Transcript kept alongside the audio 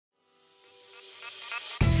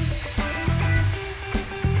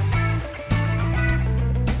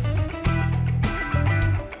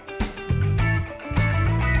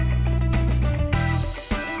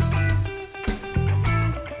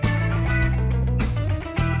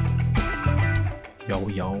Yo,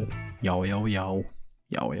 yo, yo, yo, yo,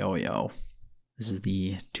 yo, yo, yo. This is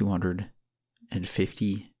the 253rd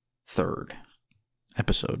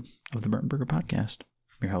episode of the Bert and Burger podcast.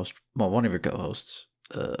 I'm your host, well, one of your co-hosts,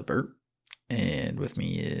 Bert. And with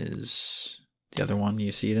me is the other one.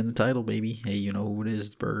 You see it in the title, baby. Hey, you know who it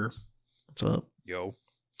is, Burger. What's up? Yo.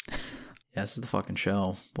 Yeah, this is the fucking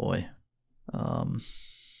show, boy.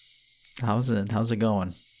 How's it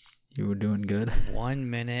going? You were doing good? 1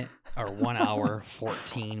 minute or 1 hour,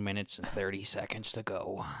 14 minutes and 30 seconds to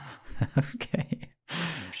go. Okay.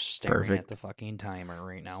 I'm just staring Perfect. at the fucking timer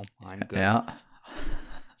right now. I'm good. Yeah.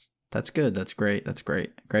 That's good. That's great. That's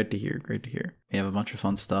great. Great to hear. Great to hear. We have a bunch of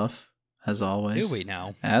fun stuff, as always. Do we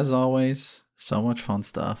now? As always. So much fun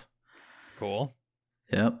stuff. Cool.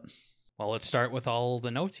 Yep. Well, let's start with all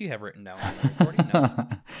the notes you have written down on the recording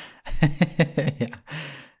notes. Yeah.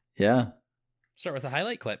 Yeah. Start with a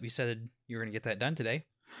highlight clip. You said you were going to get that done today.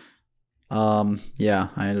 Yeah,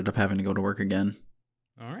 I ended up having to go to work again.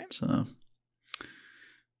 All right. So,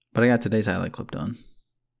 but I got today's highlight clip done.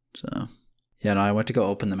 So, yeah, no, I went to go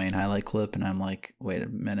open the main highlight clip and I'm like, wait a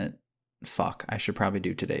minute. Fuck, I should probably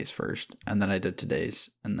do today's first. And then I did today's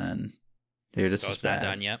and then, dude, this So is it's not bad.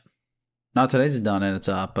 done yet? No, today's is done and it's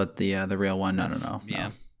up, but the real one, no. Yeah.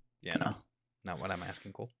 No. Yeah, No. no. Not what I'm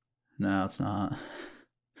asking. Cool. No, it's not.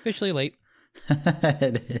 Officially late.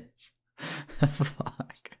 It is. Fuck.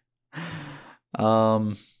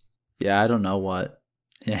 Yeah, I don't know what.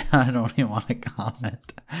 Yeah, I don't even want to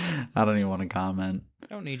comment.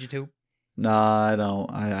 Don't need you to. No, I don't.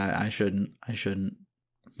 I shouldn't.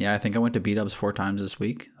 Yeah, I think I went to B-Dubs 4 times this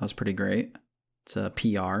week. That was pretty great. It's a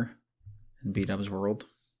PR in B-Dubs world.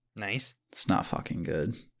 Nice. It's not fucking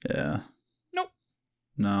good. Yeah. Nope.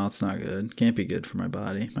 No, it's not good. Can't be good for my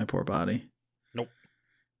body. My poor body. Nope.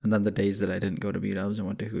 And then the days that I didn't go to B-Dubs, I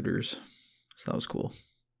went to Hooters. So that was cool.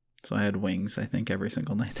 So I had wings, I think, every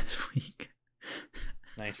single night this week.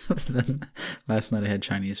 Nice. Then last night I had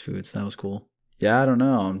Chinese food, so that was cool. Yeah, I don't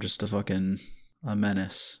know. I'm just a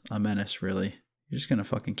menace. A menace, really. You're just gonna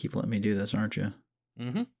fucking keep letting me do this, aren't you?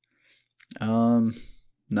 Mm-hmm. No,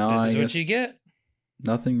 This I is guess what you get.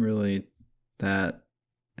 nothing really that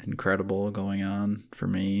incredible going on for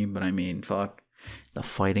me. But I mean, fuck, the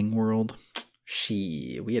fighting world.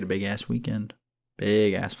 Shit, we had a big ass weekend.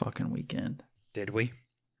 Big ass fucking weekend. Did we?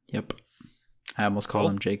 Yep. I almost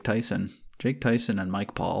called him Jake Tyson. Jake Tyson and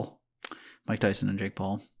Mike Paul. Mike Tyson and Jake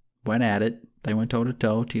Paul went at it. They went toe to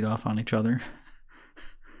toe, teed off on each other.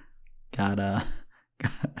 got a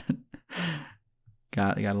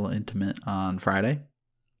little intimate on Friday.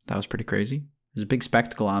 That was pretty crazy. There's a big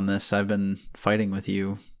spectacle on this. I've been fighting with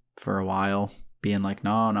you for a while, being like,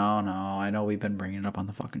 no. I know we've been bringing it up on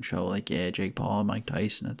the fucking show. Like, yeah, Jake Paul, Mike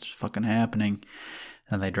Tyson, it's fucking happening.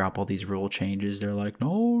 And they drop all these rule changes. They're like,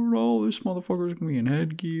 no, this motherfucker's gonna be in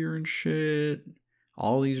headgear and shit.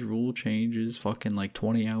 All these rule changes, fucking like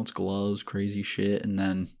 20-ounce gloves, crazy shit. And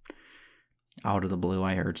then out of the blue,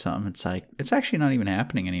 I heard something. It's like, it's actually not even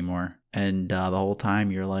happening anymore. And the whole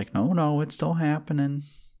time you're like, no, it's still happening.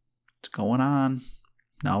 It's going on.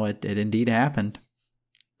 No, it indeed happened.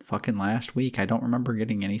 Fucking last week. I don't remember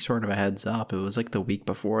getting any sort of a heads up. It was like the week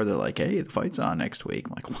before. They're like, hey, the fight's on next week.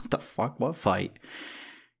 I'm like, what the fuck? What fight?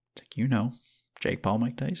 It's like, Jake Paul,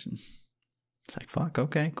 Mike Tyson. It's like, fuck,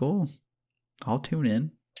 okay, cool. I'll tune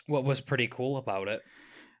in. What was pretty cool about it?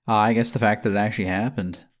 I guess the fact that it actually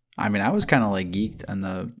happened. I mean, I was kind of like geeked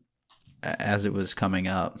as it was coming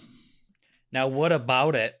up. Now, what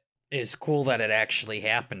about it is cool that it actually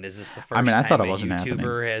happened? Is this the first I time thought it a wasn't YouTuber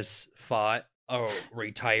happening. has fought a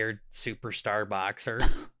retired superstar boxer?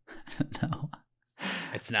 No.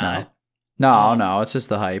 It's not? No, it's just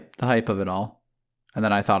the hype of it all. And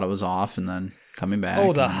then I thought it was off and then coming back.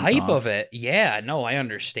 Oh, the and then it's hype off. of it. Yeah, no, I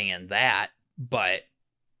understand that. But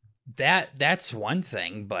that's one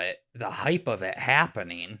thing, but the hype of it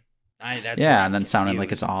happening... that's yeah, what and then I'm sounding like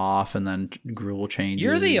confused. it's off, and then rule changes.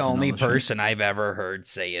 You're the and all only this shit. person I've ever heard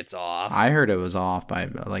say it's off. I heard it was off by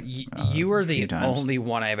like you were a few the times. only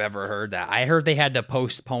one I've ever heard that. I heard they had to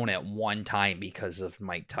postpone it one time because of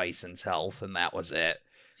Mike Tyson's health, and that was it.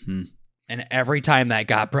 And every time that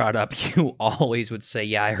got brought up, you always would say,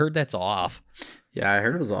 yeah, I heard that's off. Yeah, I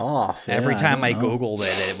heard it was off. Yeah, Every time I don't know. Googled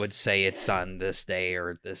it, it would say it's on this day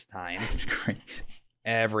or this time. It's crazy.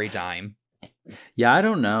 Every time. Yeah, I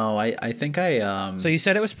don't know. I think I So you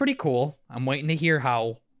said it was pretty cool. I'm waiting to hear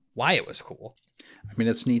why it was cool. I mean,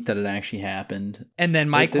 it's neat that it actually happened. And then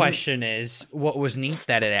my It didn't- question is, what was neat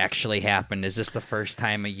that it actually happened? Is this the first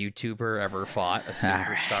time a YouTuber ever fought a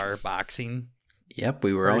superstar boxing Yep,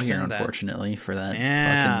 we were all here, that, unfortunately, for that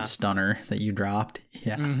fucking stunner that you dropped.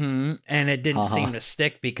 Yeah. Mm-hmm. And it didn't seem to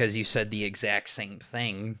stick because you said the exact same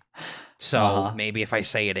thing. So maybe if I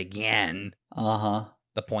say it again,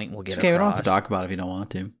 the point will get across. Okay, we don't have to talk about it if you don't want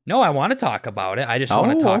to. No, I want to talk about it. I just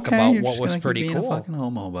want to talk about what was pretty cool. You're just fucking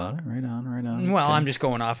homo about it. Right on. Well, I'm just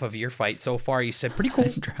going off of your fight so far. You said pretty cool.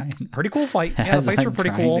 Pretty cool fight. Yeah, the fights were pretty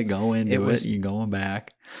cool. To go into it, you going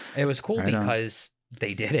back. It was cool because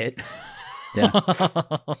they did it. Yeah,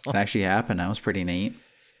 it actually happened. That was pretty neat.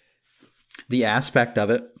 The aspect of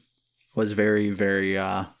it was very, very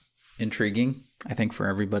intriguing, I think, for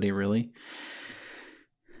everybody, really.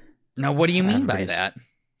 Now, what do you mean by that?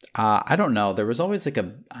 I don't know. There was always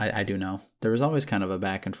I do know. There was always kind of a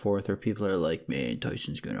back and forth where people are like, man,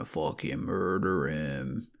 Tyson's going to fucking murder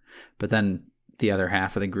him. But then the other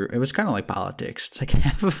half of the group, it was kind of like politics. It's like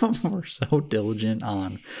half of them were so diligent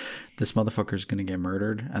on this motherfucker's going to get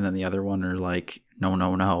murdered. And then the other one are like,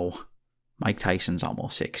 no. Mike Tyson's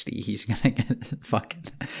almost 60. He's going to get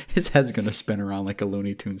his head's going to spin around like a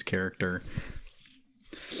Looney Tunes character.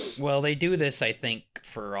 Well, they do this, I think,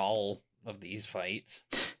 for all of these fights.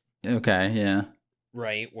 Okay, yeah.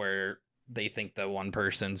 Right, where they think that one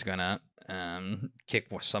person's going to kick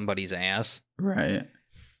somebody's ass. Right.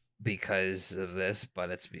 Because of this, but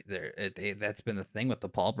that's been the thing with the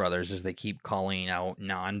Paul brothers is they keep calling out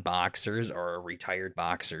non-boxers or retired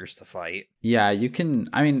boxers to fight. Yeah, you can.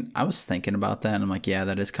 I mean, I was thinking about that, and I'm like, yeah,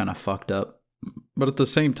 that is kind of fucked up. But at the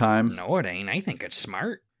same time, no, it ain't. I think it's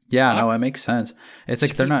smart. Yeah, no, it makes sense. It's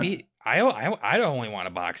like they're not. I only want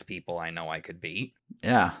to box people I know I could beat.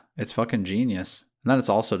 Yeah, it's fucking genius. And then it's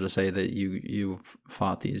also to say that you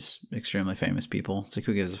fought these extremely famous people. It's like,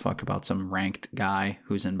 who gives a fuck about some ranked guy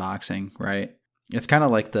who's in boxing, right? It's kind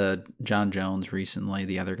of like the John Jones recently,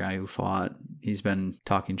 the other guy who fought. He's been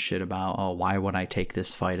talking shit about, oh, why would I take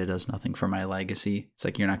this fight? It does nothing for my legacy. It's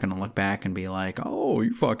like, you're not going to look back and be like, oh,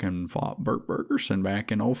 you fucking fought Burt Bergerson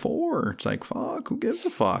back in 2004. It's like, fuck, who gives a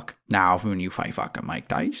fuck? Now, when you fight fucking Mike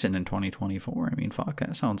Tyson in 2024, I mean, fuck,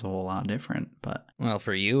 that sounds a whole lot different. But well,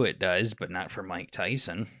 for you it does, but not for Mike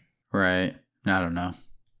Tyson. Right. I don't know.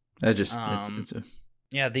 It just,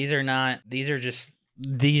 yeah, these are just...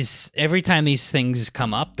 every time these things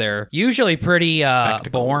come up, they're usually pretty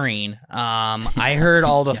boring. I heard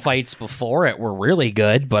all the fights before it were really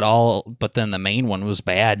good, but then the main one was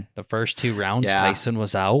bad. The first 2 rounds, Tyson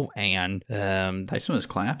was out, and Tyson was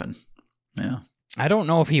clapping. Yeah. I don't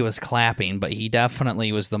know if he was clapping, but he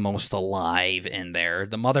definitely was the most alive in there.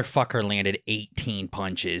 The motherfucker landed 18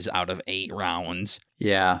 punches out of 8 rounds.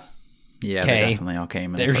 Yeah. Yeah, they definitely all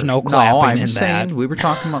came in. There's no clapping in that. We were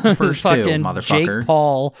talking about the first 2, motherfucker. Jake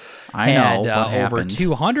Paul had over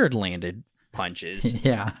 200 landed punches.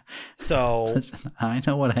 Yeah. So listen, I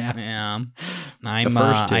know what happened. Yeah. The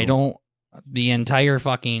first 2.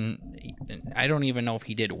 I don't even know if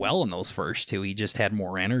he did well in those first 2. He just had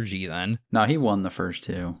more energy then. No, he won the first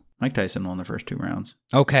 2. Mike Tyson won the first 2 rounds.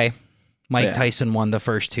 Okay. Mike Tyson won the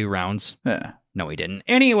first 2 rounds. Yeah. No, he didn't.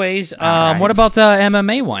 Anyways, what about the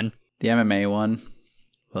MMA one? The MMA one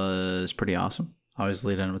was pretty awesome. I always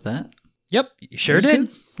lead in with that. Yep, you sure did.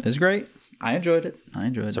 Good. It was great. I enjoyed it.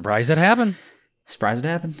 Surprised it happened.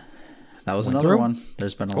 That was another one.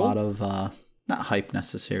 There's been a lot of, not hype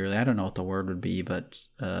necessarily. I don't know what the word would be, but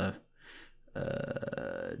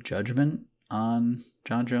judgment on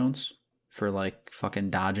John Jones for like fucking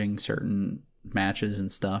dodging certain matches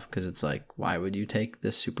and stuff, because it's like, why would you take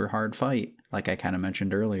this super hard fight? Like I kind of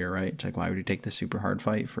mentioned earlier, right? It's like, why would you take this super hard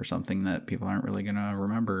fight for something that people aren't really gonna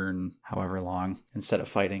remember in however long, instead of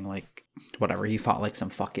fighting like whatever. He fought like some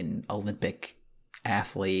fucking Olympic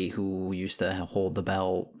athlete who used to hold the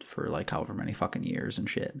belt for like however many fucking years and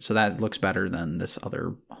shit. So that looks better than this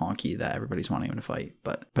other honky that everybody's wanting him to fight.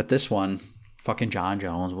 But this one, fucking John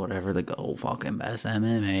Jones, whatever, the fucking best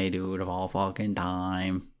MMA dude of all fucking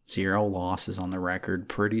time. 0 losses on the record.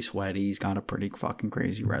 Pretty sweaty. He's got a pretty fucking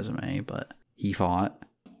crazy resume, but he fought.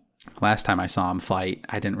 Last time I saw him fight,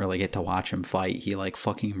 I didn't really get to watch him fight. He like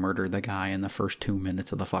fucking murdered the guy in the first 2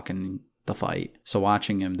 minutes of the fight. So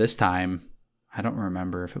watching him this time, I don't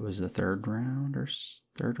remember if it was the 3rd round or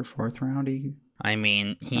 3rd or 4th round.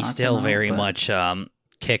 He still very much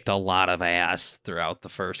kicked a lot of ass throughout the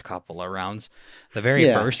first couple of rounds. The very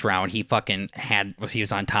first round, he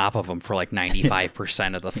was on top of him for like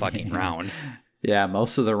 95% of the fucking round. Yeah,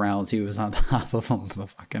 most of the rounds he was on top of him the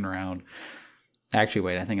fucking round. Actually,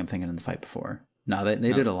 wait, I think I'm thinking of the fight before. No,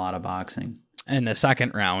 they did a lot of boxing. In the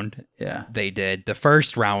second round, they did. The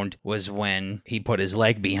first round was when he put his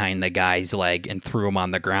leg behind the guy's leg and threw him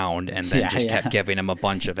on the ground and then kept giving him a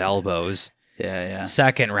bunch of elbows. Yeah.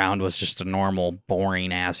 Second round was just a normal,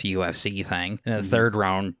 boring-ass UFC thing. And the third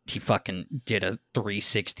round, he fucking did a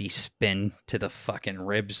 360 spin to the fucking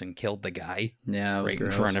ribs and killed the guy. Yeah, it was right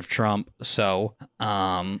gross. in front of Trump. So,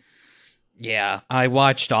 yeah, I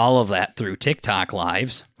watched all of that through TikTok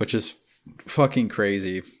lives. Which is fucking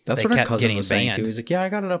crazy. That's what our cousin was saying too. He's like, yeah, I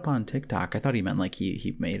got it up on TikTok. I thought he meant like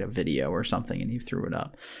he made a video or something and he threw it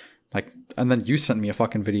up. Like, and then you sent me a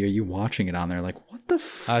fucking video you watching it on there. Like, what the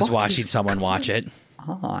fuck? I was watching someone watch it.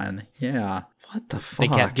 Yeah. What the fuck? They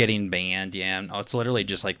kept getting banned. Yeah. No, it's literally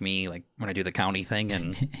just like me, like when I do the county thing,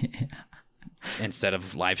 and instead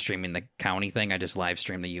of live streaming the county thing, I just live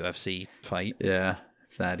stream the UFC fight. Yeah,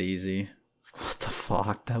 it's that easy. What the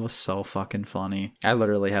fuck? That was so fucking funny. I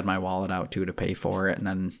literally had my wallet out too to pay for it, and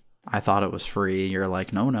then I thought it was free. You're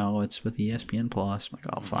like, no, it's with ESPN Plus. I'm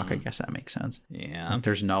like, oh fuck, I guess that makes sense. Yeah. Like,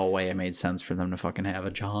 there's no way it made sense for them to fucking have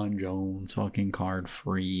a John Jones fucking card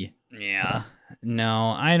free. Yeah. No,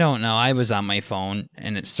 I don't know. I was on my phone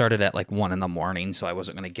and it started at like 1 a.m, so I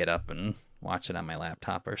wasn't gonna get up and watch it on my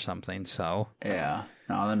laptop or something. So yeah,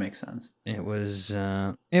 no, that makes sense. It was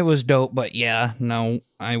dope, but yeah, no,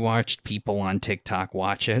 I watched people on TikTok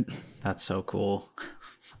watch it. That's so cool.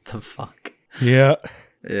 What the fuck? Yeah.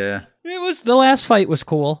 Yeah. The last fight was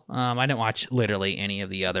cool. I didn't watch literally any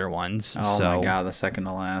of the other ones. Oh my god, the second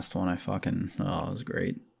to last one, it was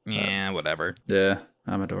great. Yeah, whatever. Yeah,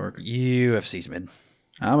 I'm a dork. UFC's mid.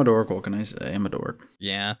 I'm a dork, what can I say? I'm a dork.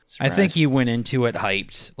 Yeah. Surprise. I think you went into it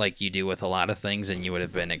hyped like you do with a lot of things, and you would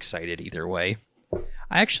have been excited either way.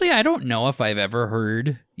 I don't know if I've ever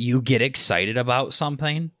heard you get excited about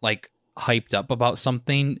something, like hyped up about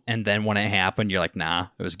something, and then when it happened, you're like, nah,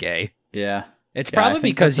 it was gay. Yeah. It's probably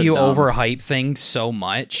because you overhype things so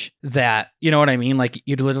much that, you know what I mean? Like,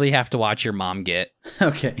 you'd literally have to watch your mom get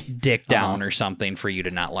dick down or something for you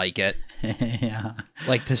to not like it. Yeah.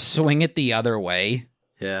 Like, to swing it the other way.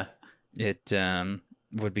 Yeah. It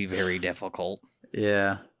would be very difficult.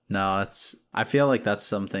 Yeah. No, I feel like that's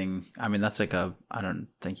something, I mean, that's like I don't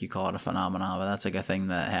think you call it a phenomenon, but that's like a thing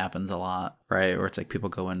that happens a lot, right? Where it's like people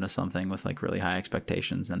go into something with like really high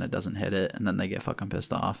expectations and it doesn't hit it and then they get fucking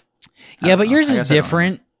pissed off. Yeah, but yours is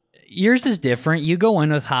different. Yours is different. You go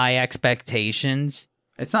in with high expectations.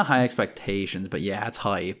 It's not high expectations, but yeah, it's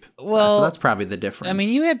hype. Well, so that's probably the difference. I mean,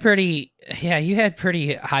 you had pretty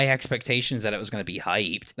high expectations that it was going to be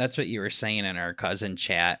hyped. That's what you were saying in our cousin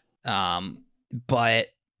chat. But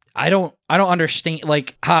I don't understand,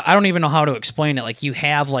 like, I don't even know how to explain it. Like, you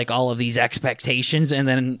have like all of these expectations, and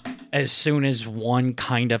then as soon as one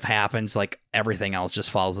kind of happens, like everything else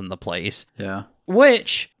just falls into place. Yeah.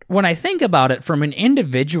 Which, when I think about it from an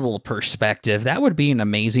individual perspective, that would be an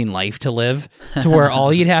amazing life to live, to where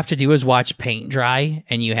all you'd have to do is watch paint dry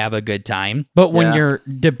and you have a good time. But when you're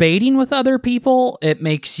debating with other people, it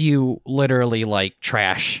makes you literally like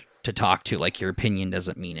trash to talk to. Like, your opinion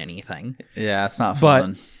doesn't mean anything. Yeah, it's not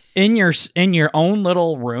fun. But in your own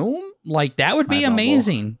little room, like, that would be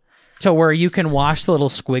amazing. To where you can watch the little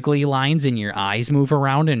squiggly lines and your eyes move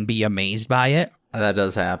around and be amazed by it. That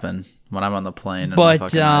does happen when I'm on the plane. And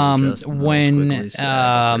but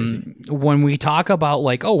when we talk about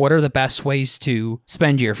like, oh, what are the best ways to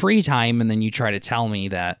spend your free time, and then you try to tell me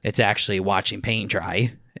that it's actually watching paint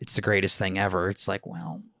dry, it's the greatest thing ever. It's like,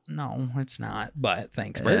 well, no, it's not. But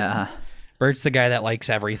thanks, Bert. Yeah. Bert's the guy that likes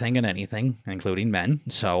everything and anything, including men.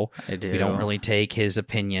 So we don't really take his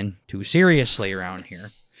opinion too seriously around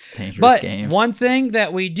here. It's a dangerous game. But one thing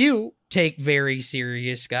that we do take very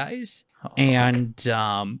serious, guys, and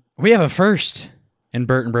we have a first in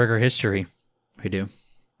Bert and Burger history. We do.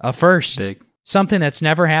 A first. Big. Something that's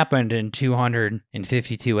never happened in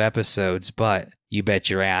 252 episodes, but you bet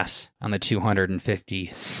your ass on the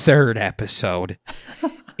 253rd episode,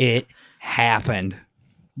 it happened.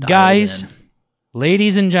 Guys,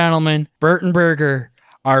 ladies and gentlemen, Bert and Burger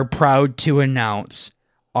are proud to announce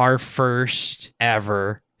our first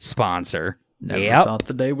ever sponsor. Never thought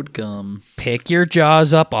the day would come. Pick your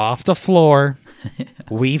jaws up off the floor.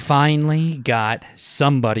 We finally got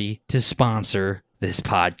somebody to sponsor this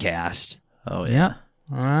podcast. Oh, yeah.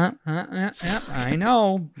 I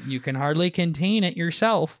know. You can hardly contain it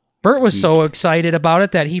yourself. Bert was so excited about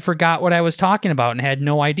it that he forgot what I was talking about and had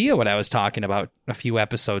no idea what I was talking about a few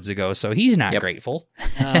episodes ago, so he's not grateful.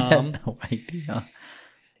 No idea.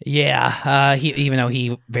 Yeah, even though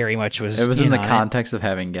he very much was. It was in the context of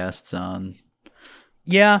having guests on.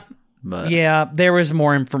 Yeah. But yeah, there was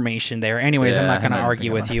more information there. Anyways, I'm not going to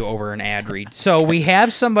argue with you over an ad read. So we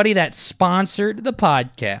have somebody that sponsored the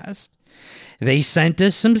podcast. They sent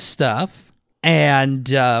us some stuff. And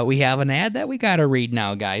we have an ad that we got to read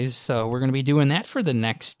now, guys. So we're going to be doing that for the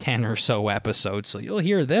next 10 or so episodes. So you'll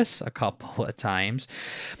hear this a couple of times.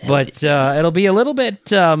 But it'll be a little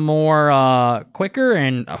bit more quicker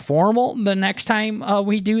and formal the next time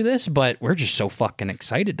we do this. But we're just so fucking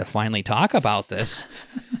excited to finally talk about this.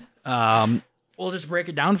 We'll just break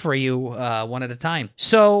it down for you one at a time.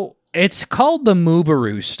 So it's called the Nub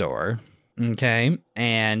Rubberz store. Okay,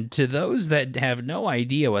 and to those that have no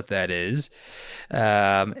idea what that is,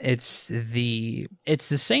 it's the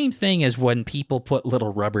same thing as when people put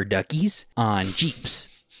little rubber duckies on Jeeps.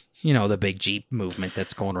 You know, the big Jeep movement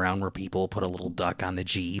that's going around where people put a little duck on the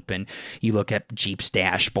Jeep, and you look at Jeep's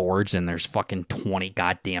dashboards and there's fucking 20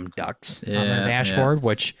 goddamn ducks on their dashboard,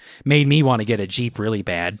 which made me want to get a Jeep really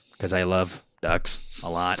bad because I love ducks a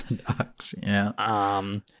lot. Ducks, yeah.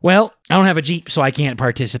 Well, I don't have a Jeep, so I can't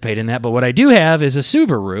participate in that. But what I do have is a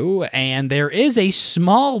Subaru, and there is a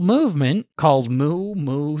small movement called Moo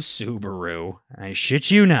Moo Subaru. I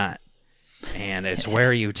shit you not. And it's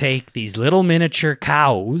where you take these little miniature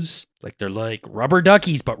cows, like they're like rubber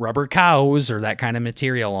duckies, but rubber cows or that kind of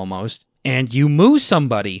material almost, and you moo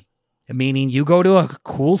somebody, meaning you go to a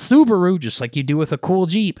cool Subaru, just like you do with a cool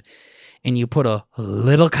Jeep, and you put a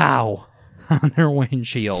little cow on their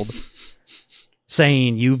windshield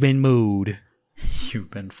saying you've been mooed.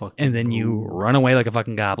 You've been fucking And then you run away like a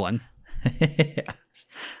fucking goblin. Yes.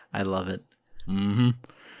 I love it. Mm-hmm.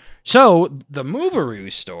 So the Nub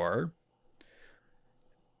Rubberz store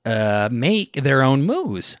make their own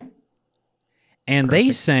moos. And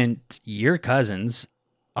they sent your cousins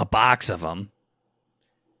a box of them.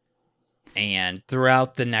 And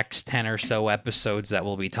throughout the next 10 or so episodes that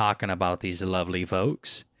we'll be talking about these lovely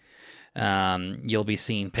folks, you'll be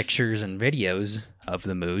seeing pictures and videos of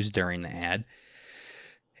the moos during the ad.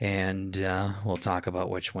 And we'll talk about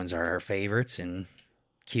which ones are our favorites and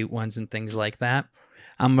cute ones and things like that.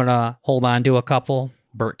 I'm going to hold on to a couple.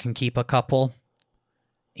 Bert can keep a couple.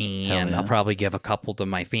 And I'll probably give a couple to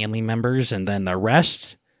my family members. And then the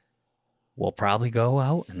rest, we'll probably go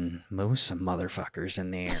out and moo some motherfuckers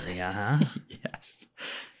in the area, huh? Yes.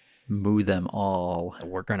 Moo them all.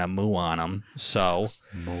 We're going to moo on them. So,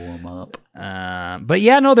 moo them up. But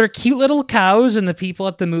yeah, no, they're cute little cows, and the people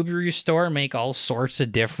at the Nub Rubberz store make all sorts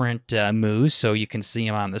of different moos, so you can see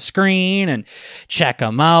them on the screen and check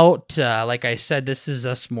them out. Like I said, this is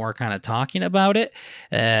us more kind of talking about it.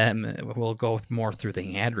 We'll go more through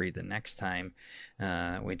the ad read the next time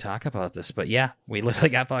we talk about this. But yeah, we literally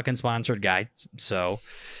got fucking sponsored guides, so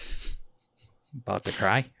about to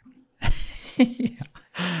cry. Yeah.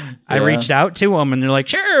 I reached out to them, and they're like,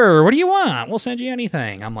 sure, what do you want? We'll send you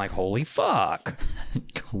anything. I'm like, holy fuck.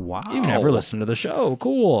 Wow. You've never listened to the show.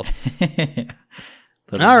 Cool.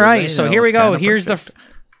 All right, so here we go. Here's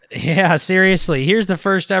yeah, seriously. Here's the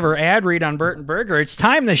first ever ad read on Bert and Burger. It's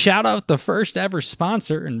time to shout out the first ever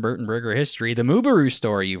sponsor in Bert and Burger history, the Nub Rubberz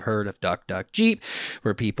store. You've heard of Duck Duck Jeep,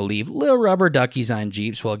 where people leave little rubber duckies on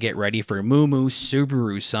Jeeps. Well, get ready for Moo Moo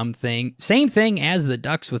Subaru. Same thing as the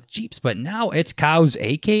ducks with Jeeps, but now it's cows,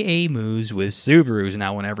 aka moos with Subarus.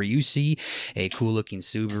 Now, whenever you see a cool looking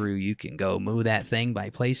Subaru, you can go moo that thing by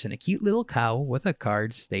placing a cute little cow with a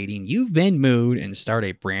card stating you've been mooed and start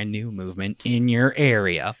a brand new movement in your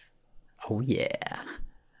area. Oh, yeah.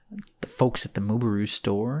 The folks at the Nub Rubberz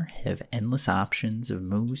store have endless options of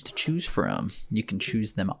moos to choose from. You can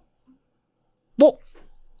choose them all. Well,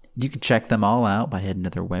 you can check them all out by heading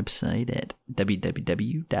to their website at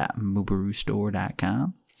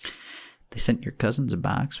www.nubrubbrzstore.com. They sent your cousins a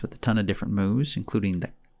box with a ton of different moos, including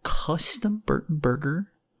the custom Bert and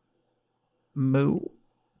Burger moo.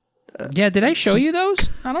 Yeah, did I show you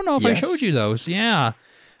those? I don't know if I showed you those. Yeah.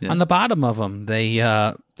 On the bottom of them, they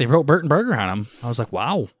wrote Bert and Burger on them. I was like,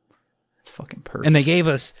 wow, that's fucking perfect. And they gave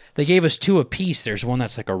us two apiece. There's one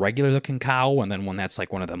that's like a regular looking cow, and then one that's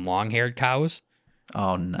like one of them long haired cows.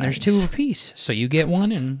 Oh, nice. And there's two apiece, so you get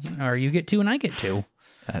one, or you get two, and I get two.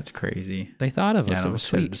 That's crazy. They thought of us. Yeah, I was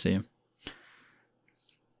excited to see him.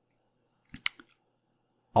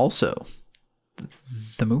 Also,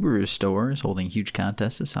 the Nub Rubberz store is holding a huge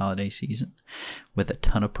contest this holiday season with a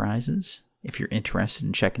ton of prizes. If you're interested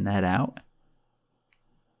in checking that out,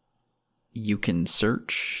 you can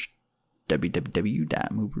search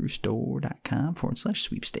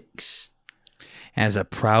www.nubrubbrzstore.com/sweepstakes. As a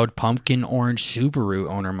proud pumpkin orange Subaru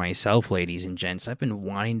owner myself, ladies and gents, I've been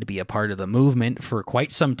wanting to be a part of the movement for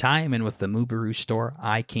quite some time, and with the Nub Rubberz store,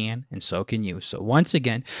 I can, and so can you. So once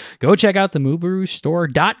again, go check out the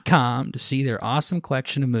nubrubbrzstore.com to see their awesome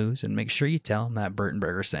collection of moos, and make sure you tell them that Bert and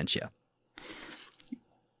Burger sent you.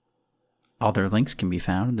 All their links can be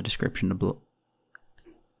found in the description below.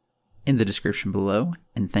 in the description below.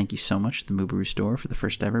 And thank you so much to the Nub Rubberz store for the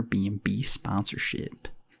first ever B&B sponsorship.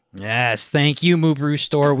 Yes, thank you, Nub Rubberz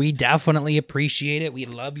store. We definitely appreciate it. We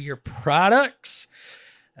love your products.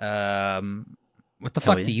 What the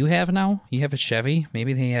fuck do you have now? You have a Chevy?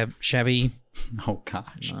 Maybe they have Chevy. Oh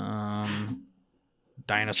gosh.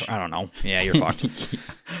 Dinosaur. I don't know. Yeah, you're fucked.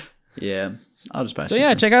 Yeah, I'll just pass. So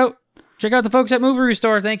yeah, check out the folks at Nub Rubberz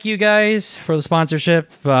store. Thank you guys for the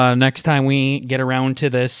sponsorship. Next time we get around to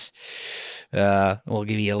this, we'll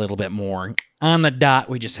give you a little bit more on the dot.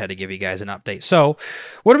 We just had to give you guys an update. So,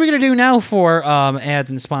 what are we gonna do now for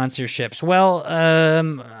ads and sponsorships? Well,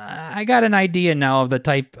 I got an idea now of the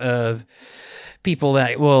type of people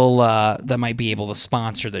that will that might be able to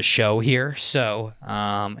sponsor the show here. So,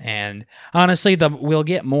 and honestly, we'll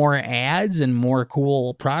get more ads and more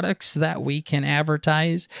cool products that we can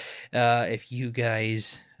advertise if you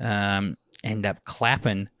guys end up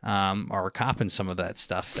clapping or copping some of that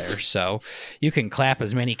stuff there. So you can clap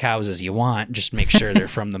as many cows as you want. Just make sure they're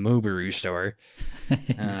from the Nub Rubberz store.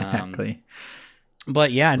 Exactly.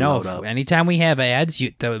 But yeah, no, anytime we have ads,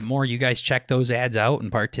 the more you guys check those ads out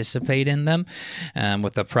and participate in them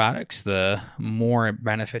with the products, the more it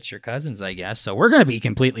benefits your cousins, I guess. So we're going to be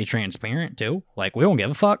completely transparent too. Like, we don't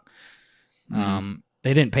give a fuck.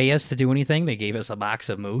 They didn't pay us to do anything. They gave us a box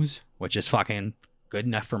of moose, which is fucking good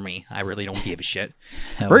enough for me. I really don't give a shit.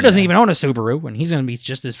 Bert doesn't even own a Subaru, and he's going to be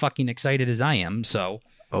just as fucking excited as I am, so.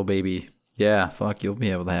 Oh, baby. Yeah, fuck, you'll be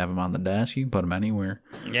able to have them on the desk. You can put them anywhere.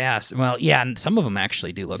 Yes, well, yeah, and some of them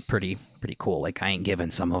actually do look pretty cool. Like, I ain't giving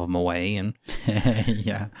some of them away, and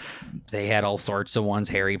yeah, they had all sorts of ones,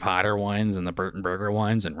 Harry Potter ones, and the Burton Burger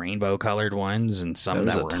ones, and rainbow-colored ones, and some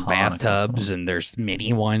that were in bathtubs, and there's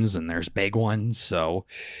mini ones, and there's big ones, so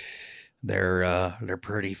they're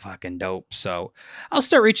pretty fucking dope. So I'll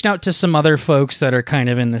start reaching out to some other folks that are kind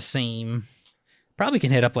of in the same. Probably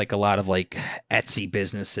can hit up like a lot of like Etsy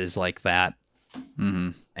businesses like that,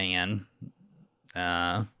 and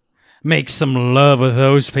make some love with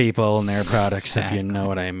those people and their products, if you know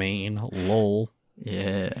what I mean. Lol.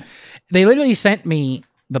 Yeah. They literally sent me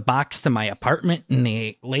the box to my apartment and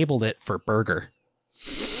they labeled it for burger.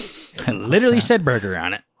 It literally said burger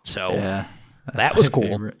on it. So yeah, that was cool.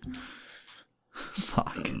 Favorite.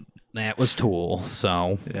 Fuck. That was Tool.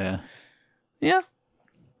 So yeah.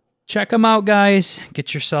 Check them out, guys.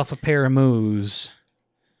 Get yourself a pair of moos.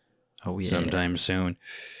 Oh, yeah. Sometime soon.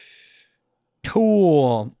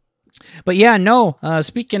 Tool. But yeah, no.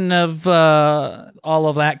 Speaking of all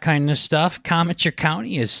of that kind of stuff, Cometcher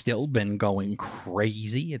County has still been going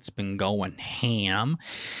crazy. It's been going ham.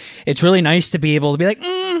 It's really nice to be able to be like,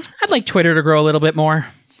 I'd like Twitter to grow a little bit more.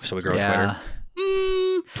 So we grow Twitter.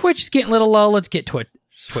 Twitch is getting a little low. Let's get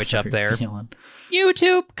Twitch up there.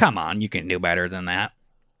 YouTube, come on. You can do better than that.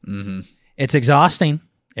 It's exhausting.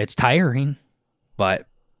 It's tiring. But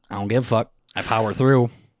I don't give a fuck. I power through.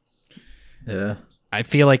 Yeah. I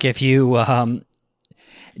feel like if you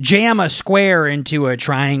jam a square into a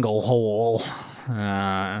triangle hole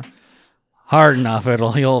hard enough,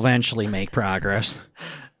 you'll eventually make progress.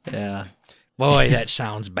 Yeah. Boy, that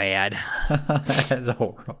sounds bad. That's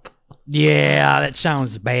horrible. Yeah, that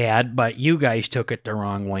sounds bad, but you guys took it the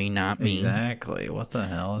wrong way, not me. Exactly. What the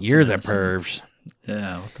hell? You're the pervs.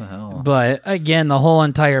 Yeah, what the hell? But again, the whole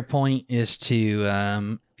entire point is to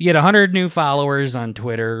if you get 100 new followers on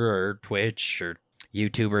Twitter or Twitch or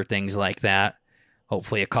YouTube or things like that,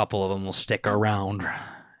 hopefully a couple of them will stick around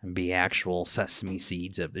and be actual sesame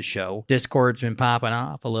seeds of the show. Discord's been popping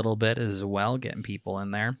off a little bit as well, getting people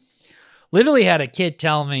in there. Literally had a kid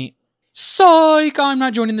tell me, psych, I'm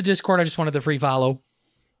not joining the Discord, I just wanted the free follow.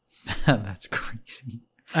 That's crazy.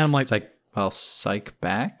 And I'm like, it's like, well, psych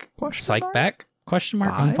back? Psych back? Question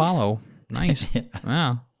mark, unfollow. Nice. Yeah.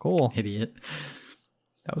 Wow, cool. Idiot.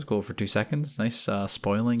 That was cool for 2 seconds. Nice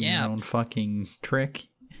spoiling your own fucking trick.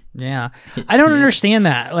 Yeah. I don't understand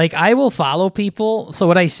that. Like, I will follow people. So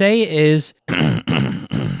what I say is...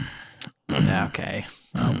 Okay.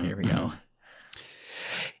 Oh, here we go.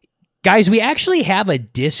 Guys, we actually have a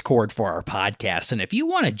Discord for our podcast, and if you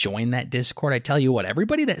want to join that Discord, I tell you what,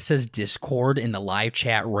 everybody that says Discord in the live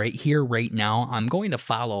chat right here, right now, I'm going to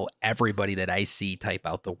follow everybody that I see type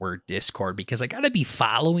out the word Discord, because I got to be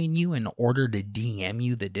following you in order to DM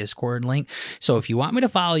you the Discord link. So if you want me to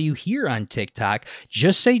follow you here on TikTok,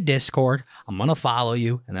 just say Discord, I'm going to follow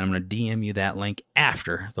you, and then I'm going to DM you that link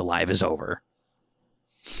after the live is over.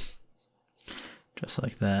 Just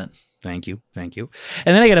like that. Thank you. And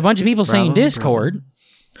then I get a bunch of people saying Discord,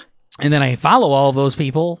 and then I follow all of those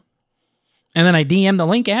people, and then I DM the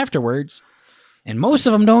link afterwards, and most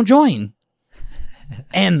of them don't join.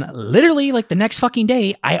 And literally, like the next fucking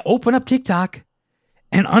day, I open up TikTok,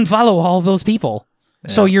 and unfollow all of those people.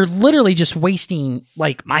 Yeah. So you're literally just wasting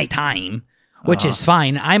like my time, which is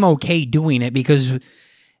fine. I'm okay doing it because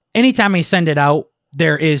anytime I send it out,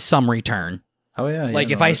 there is some return. Oh yeah. Like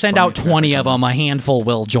if I send out 20 of them, a handful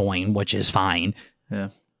will join, which is fine. Yeah.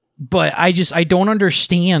 But I don't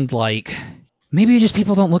understand, like, maybe just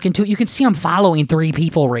people don't look into it. You can see I'm following 3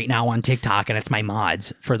 people right now on TikTok, and it's my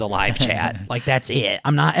mods for the live chat. Like, that's it.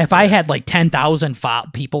 I'm not, if I had like 10,000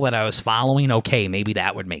 people that I was following, okay, maybe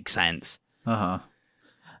that would make sense.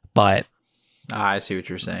 But I see what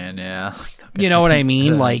you're saying, yeah. You know what I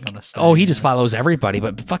mean? Like, he just follows everybody,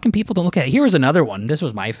 but fucking people don't look at it. Here was another one. This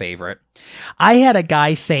was my favorite. I had a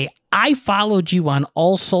guy say, I followed you on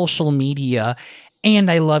all social media,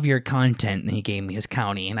 and I love your content. And he gave me his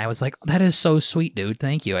county, and I was like, that is so sweet, dude.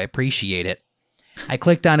 Thank you. I appreciate it. I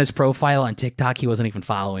clicked on his profile on TikTok. He wasn't even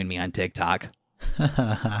following me on TikTok.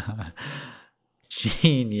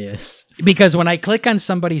 Genius. Because when I click on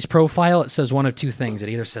somebody's profile, it says one of 2 things. It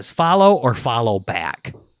either says follow or follow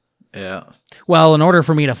back. Yeah. Well, in order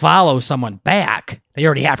for me to follow someone back, they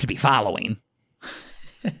already have to be following.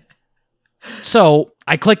 So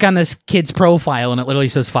I click on this kid's profile and it literally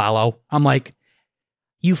says follow. I'm like,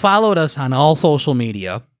 you followed us on all social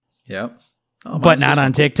media. Yep. But not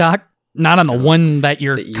on TikTok? Not on the one that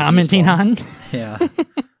you're commenting on? Yeah.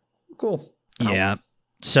 Cool. Yeah.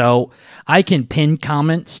 So I can pin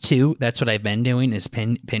comments too. That's what I've been doing is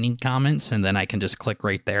pinning comments, and then I can just click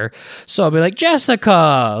right there. So I'll be like,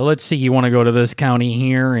 Jessica, let's see, you want to go to this county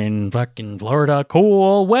here in fucking Florida?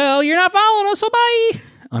 Cool. Well, you're not following us, so bye.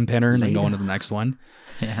 Unpin her and then go into the next one.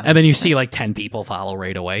 Yeah. And then you see like 10 people follow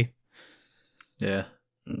right away. Yeah.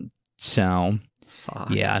 So,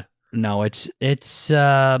 yeah. No, it's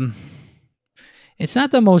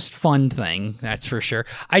not the most fun thing, that's for sure.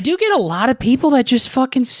 I do get a lot of people that just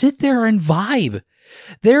fucking sit there and vibe.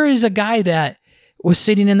 There is a guy that was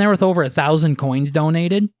sitting in there with over 1,000 coins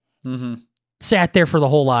donated. Sat there for the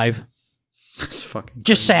whole live. That's fucking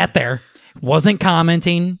just crazy. Sat there. Wasn't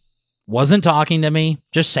commenting. Wasn't talking to me.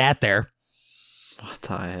 Just sat there. What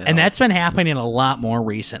the hell? And that's been happening a lot more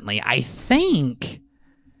recently. I think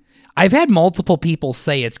I've had multiple people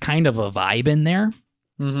say it's kind of a vibe in there.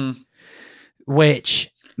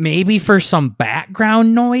 Which, maybe for some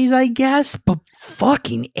background noise, I guess, but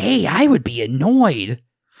fucking A, I would be annoyed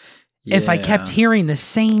if I kept hearing the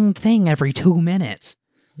same thing every 2 minutes.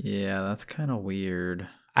 Yeah, that's kind of weird.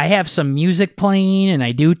 I have some music playing, and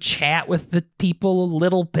I do chat with the people a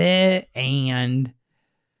little bit, and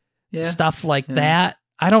stuff like that.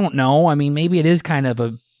 I don't know. I mean, maybe it is kind of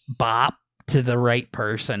a bop to the right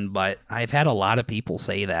person, but I've had a lot of people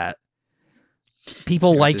say that.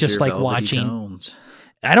 People like just like watching. Tones.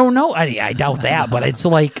 I don't know. I doubt that, but it's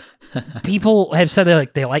like people have said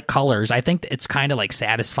they like colors. I think it's kind of like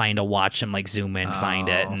satisfying to watch them like zoom in, find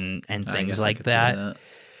it, and things like that.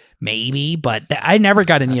 Maybe, but I never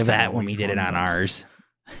got any of that when we did it on ours.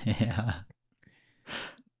 Yeah.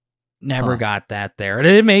 Never got that there. And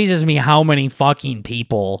it amazes me how many fucking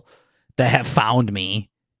people that have found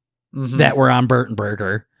me that were on Burton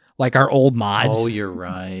Burger. Like our old mods. Oh, you're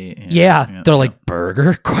right. Yeah, they're like,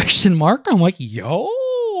 burger? Question mark. I'm like, yo,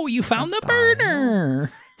 you found the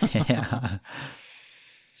burner. Yeah.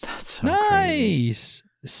 That's so nice. Crazy.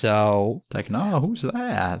 So. It's like, no, who's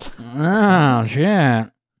that? Oh,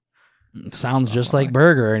 shit. Sounds just like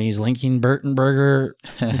Burger, and he's linking Burton Burger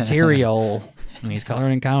material, and he's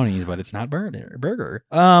coloring counties, but it's not Burger.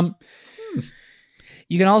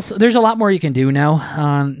 You can also, there's a lot more you can do now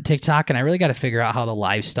on TikTok, and I really got to figure out how the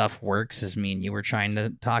live stuff works, as me and you were trying to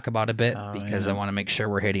talk about a bit, because I want to make sure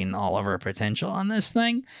we're hitting all of our potential on this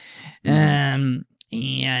thing. And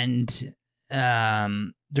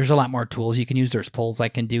there's a lot more tools you can use. There's polls I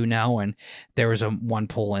can do now, and there was one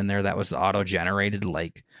poll in there that was auto-generated,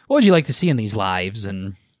 like, what would you like to see in these lives?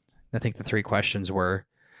 And I think the 3 questions were,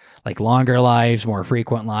 like, longer lives, more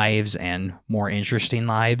frequent lives, and more interesting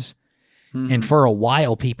lives. And for a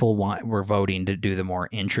while, people were voting to do the more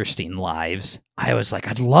interesting lives. I was like,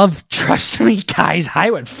 trust me, guys, I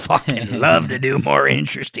would fucking love to do more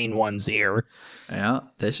interesting ones here. Yeah,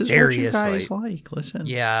 this is what you guys like. Listen.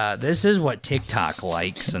 Yeah, this is what TikTok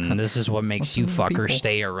likes, and this is what makes you fuckers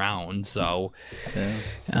stay around. So,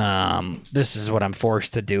 this is what I'm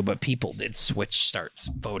forced to do. But people did start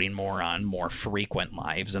voting more on more frequent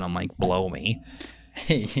lives, and I'm like, blow me.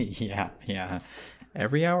 Yeah.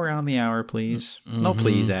 Every hour on the hour, please. No,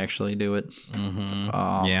 please actually do it.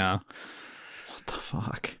 Yeah. What the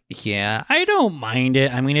fuck? Yeah, I don't mind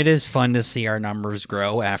it. I mean, it is fun to see our numbers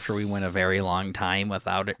grow after we went a very long time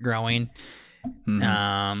without it growing.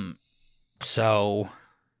 So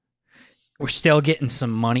We're still getting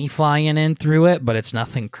some money flying in through it, but it's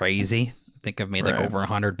nothing crazy. I think I've made like Right. over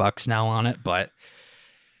 $100 now on it, but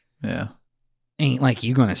Yeah. ain't like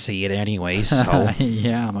you gonna see it anyways. So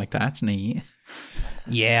Yeah, I'm like, that's neat.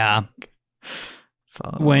 yeah.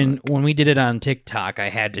 Fuck. When we did it on TikTok, I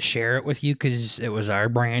had to share it with you because it was our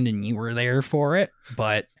brand and you were there for it.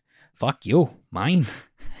 But fuck you, mine.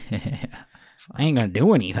 Yeah. I ain't gonna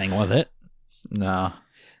do anything with it. No.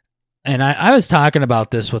 And I was talking about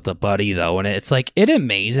this with a buddy though, and it's like it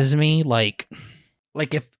amazes me, like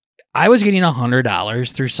if I was getting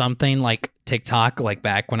 $100 through something like TikTok, like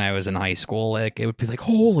back when I was in high school, like it would be like,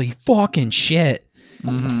 holy fucking shit.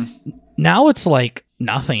 Mm-hmm. Now it's like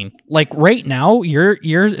nothing. Like right now,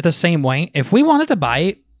 you're the same way. If we wanted to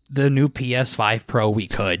buy the new PS5 Pro, we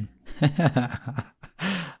could.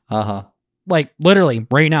 Uh-huh. Like literally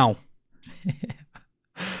right now.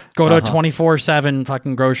 Go to a 24/7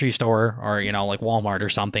 fucking grocery store or, you know, like Walmart or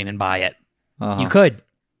something and buy it. You could.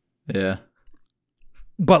 Yeah.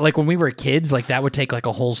 But like when we were kids, like that would take like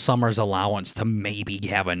a whole summer's allowance to maybe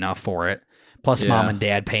have enough for it. Plus mom and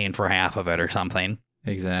dad paying for half of it or something.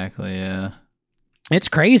 Exactly, yeah. It's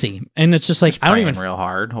crazy. And it's just like, I don't even real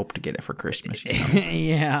hard. Hope to get it for Christmas. You know?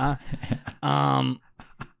 Yeah.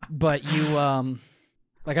 But you,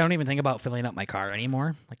 like, I don't even think about filling up my car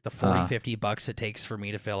anymore. Like the $40-$50 it takes for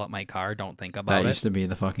me to fill up my car. Don't think about it. That used to be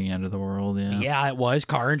the fucking end of the world, yeah. Yeah, it was.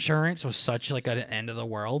 Car insurance was such like an end of the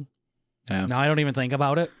world. Yeah. Now I don't even think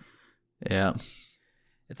about it. Yeah.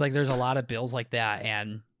 It's like there's a lot of bills like that.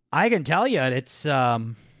 And I can tell you, it's, it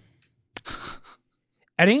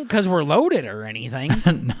ain't because we're loaded or anything.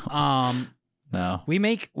 No. No. We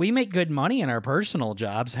make good money in our personal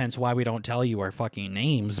jobs, hence why we don't tell you our fucking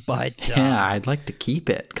names. But yeah, I'd like to keep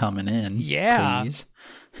it coming in. Yeah, please.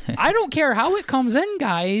 I don't care how it comes in,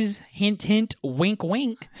 guys. Hint, hint, wink,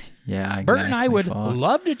 wink. Yeah, exactly. Bert and I would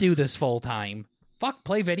love to do this full time. Fuck,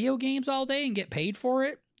 play video games all day and get paid for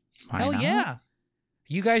it. Hell yeah.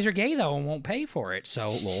 You guys are gay though and won't pay for it,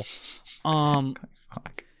 so lol.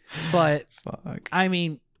 Fuck. But Fuck. I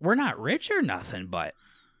mean, we're not rich or nothing, but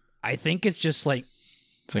I think it's just like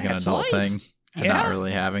it's like an adult thing. And not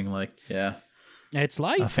really having like, it's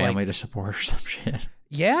life. A family to support or some shit.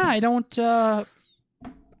 Yeah, I don't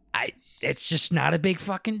it's just not a big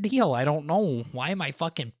fucking deal. I don't know why my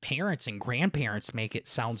fucking parents and grandparents make it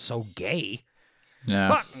sound so gay. Yeah.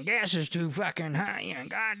 Fucking gas is too fucking high and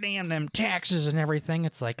goddamn them taxes and everything.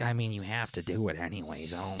 It's like, I mean, you have to do it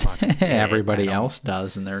anyways. I don't fucking Everybody else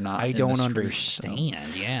does and they're not. I don't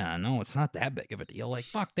understand. So. Yeah, no, it's not that big of a deal. Like,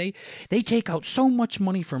 fuck, they take out so much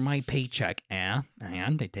money from my paycheck. And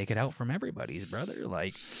they take it out from everybody's, brother.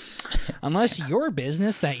 Like, unless your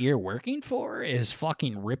business that you're working for is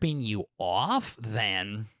fucking ripping you off,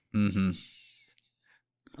 then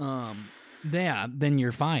yeah, then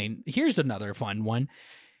you're fine. Here's another fun one.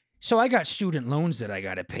 So I got student loans that I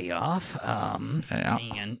got to pay off,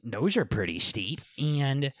 and those are pretty steep,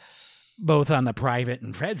 and both on the private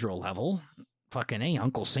and federal level. Fucking A,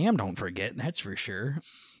 Uncle Sam, don't forget, that's for sure.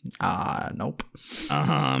 Nope.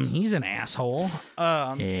 He's an asshole.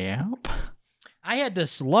 Yep. I had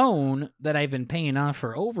this loan that I've been paying off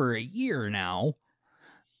for over a year now,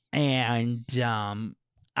 and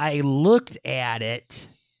I looked at it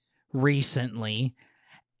recently,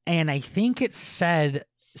 and I think it said,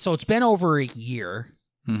 so it's been over a year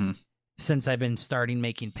since I've been starting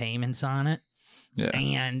making payments on it,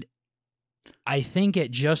 and I think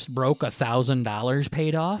it just broke $1,000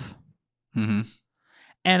 paid off, and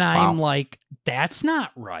I'm like, that's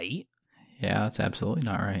not right. Yeah, that's absolutely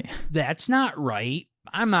not right. That's not right.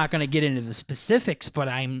 I'm not going to get into the specifics, but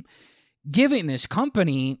I'm giving this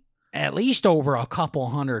company at least over a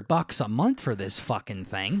couple $100 a month for this fucking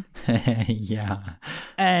thing. Yeah.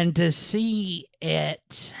 And to see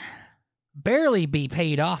it barely be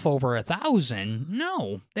paid off over $1,000,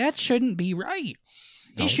 no, that shouldn't be right.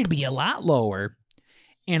 Nope. It should be a lot lower.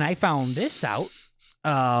 And I found this out.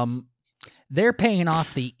 They're paying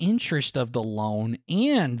off the interest of the loan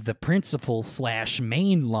and the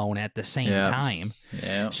principal/main loan at the same time.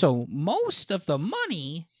 Yeah. So most of the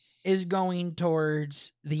money is going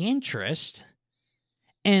towards the interest,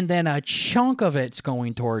 and then a chunk of it's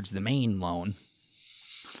going towards the main loan.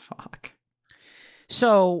 Fuck.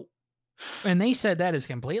 So, and they said that is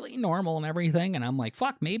completely normal and everything, and I'm like,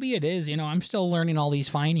 fuck, maybe it is. You know, I'm still learning all these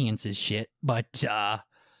finances shit, but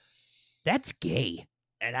that's gay.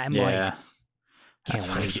 And I'm like,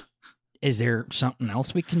 can't wait. Is there something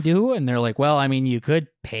else we can do? And they're like, well, I mean, you could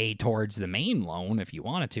pay towards the main loan if you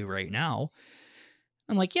wanted to right now.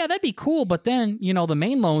 I'm like, yeah, that'd be cool, but then, you know, the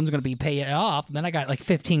main loan's going to be paid off. Then I got like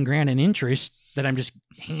 $15,000 in interest that I'm just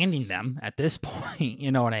handing them at this point.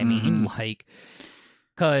 You know what I mean? Like,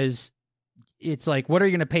 because it's like, what are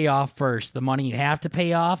you going to pay off first? The money you have to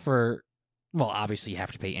pay off, or, well, obviously you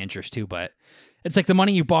have to pay interest too, but it's like the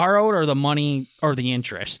money you borrowed or the money or the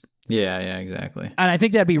interest. Yeah, exactly. And I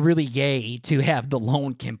think that'd be really gay to have the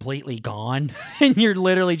loan completely gone and you're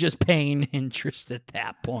literally just paying interest at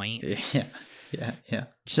that point. Yeah.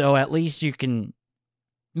 So at least you can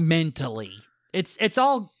mentally, it's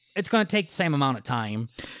going to take the same amount of time.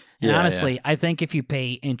 And honestly, I think if you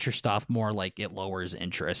pay interest off more, like, it lowers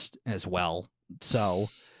interest as well. So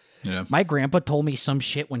my grandpa told me some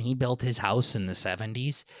shit when he built his house in the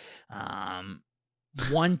 70s.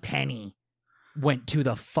 1 penny went to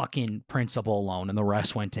the fucking principal loan and the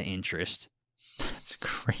rest went to interest. That's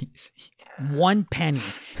crazy. 1 penny.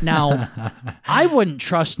 Now, I wouldn't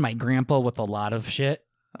trust my grandpa with a lot of shit.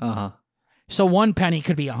 So 1 penny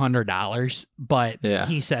could be $100, but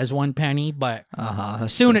he says 1 penny, but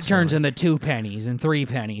soon it turns into 2 pennies and 3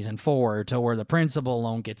 pennies and 4 to where the principal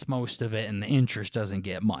loan gets most of it and the interest doesn't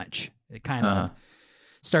get much. It kind of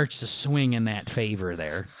starts to swing in that favor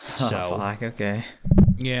there. So, fuck, okay.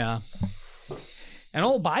 Yeah. And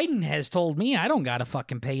old Biden has told me I don't got to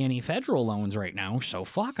fucking pay any federal loans right now, so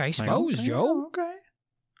fuck, I suppose, Joe. Okay.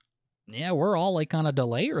 Yeah, we're all like on a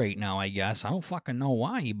delay right now, I guess. I don't fucking know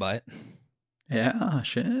why, but... Yeah,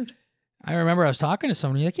 shit. I remember I was talking to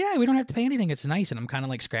somebody like, yeah, we don't have to pay anything. It's nice. And I'm kind of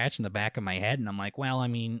like scratching the back of my head. And I'm like, well, I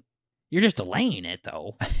mean, you're just delaying it,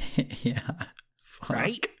 though. Yeah. Fuck.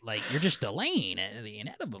 Right? Like, you're just delaying it, the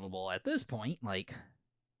inevitable at this point. Like,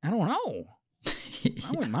 I don't know.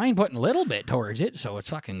 I wouldn't mind putting a little bit towards it so it's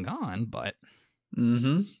fucking gone, but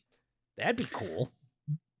that'd be cool.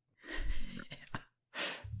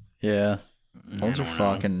 Yeah. Those are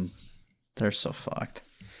fucking, they're so fucked.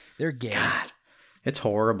 They're gay. God. It's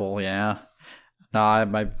horrible, yeah. Nah,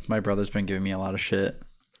 my brother's been giving me a lot of shit.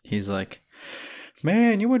 He's like,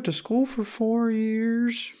 man, you went to school for 4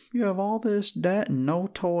 years. You have all this debt and no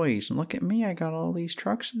toys. And look at me, I got all these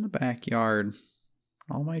trucks in the backyard.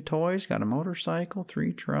 All my toys, got a motorcycle,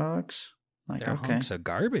 3 trucks. Like, they're okay. hunks of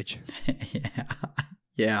garbage.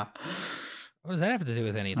 Yeah. What does that have to do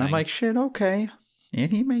with anything? I'm like, shit, okay.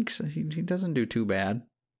 And he doesn't do too bad.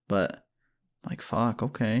 But... like, fuck,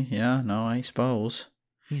 okay, yeah, no, I suppose.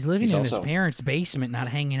 He's living in his parents' basement, not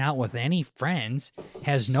hanging out with any friends,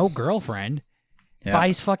 has no girlfriend,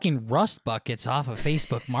 buys fucking rust buckets off of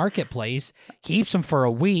Facebook Marketplace, keeps them for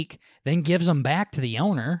a week, then gives them back to the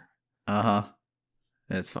owner.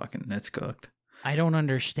 It's cooked. I don't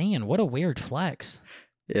understand. What a weird flex.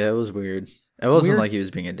 Yeah, it was weird. It wasn't like he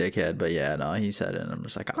was being a dickhead, but yeah, no, he said it, and I'm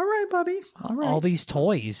just like, all right, buddy, all right. All these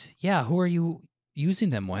toys. Yeah, who are you using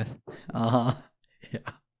them with? Yeah.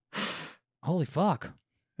 Holy fuck.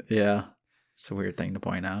 Yeah. It's a weird thing to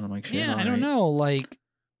point out. I'm like, shit. Yeah, I don't know. Like,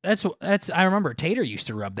 that's. I remember Tater used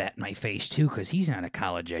to rub that in my face too, because he's not a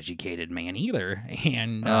college educated man either.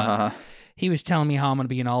 And he was telling me how I'm going to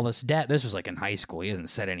be in all this debt. This was like in high school. He hasn't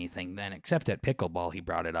said anything then, except at pickleball, he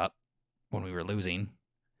brought it up when we were losing.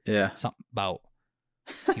 Yeah. Something about.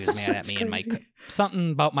 He was mad at me and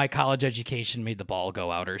something about my college education made the ball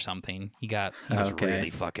go out or something. He was really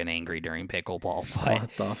fucking angry during pickleball. But,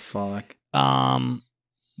 what the fuck?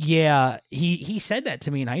 Yeah, he said that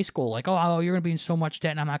to me in high school, like, oh, you're gonna be in so much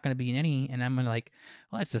debt and I'm not gonna be in any. And I'm like,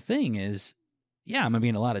 well, that's the thing is, yeah, I'm gonna be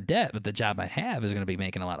in a lot of debt, but the job I have is gonna be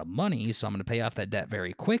making a lot of money, so I'm gonna pay off that debt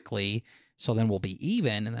very quickly. So then we'll be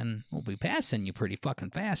even, and then we'll be passing you pretty fucking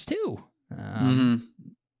fast too.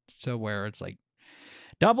 So where it's like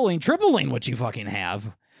doubling, tripling what you fucking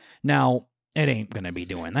have. Now, it ain't going to be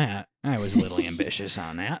doing that. I was a little ambitious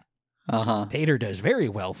on that. Tater does very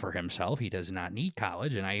well for himself. He does not need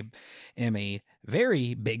college, and I am a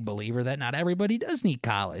very big believer that not everybody does need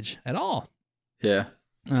college at all. Yeah.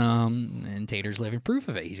 And Tater's living proof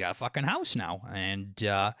of it. He's got a fucking house now, and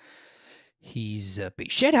he's a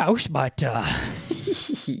big shit house, but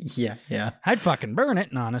yeah. I'd fucking burn it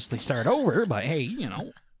and honestly start over, but hey,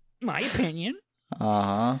 my opinion.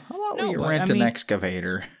 How about we rent an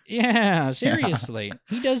excavator? Yeah, seriously.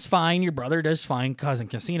 He does fine. Your brother does fine. Cousin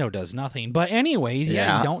Casino does nothing. But anyways, you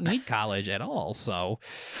don't need college at all. So,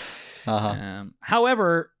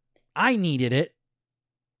 however, I needed it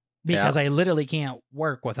because I literally can't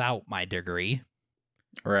work without my degree.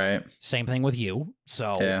 Right. Same thing with you.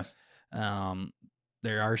 So,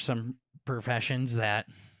 there are some professions that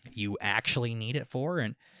you actually need it for,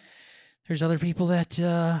 and there's other people that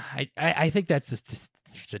I think that's the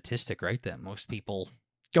statistic, right? That most people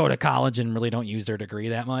go to college and really don't use their degree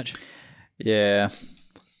that much. Yeah.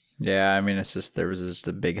 I mean, it's just there was just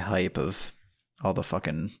a big hype of all the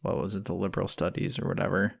fucking the liberal studies or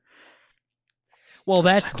whatever. Well,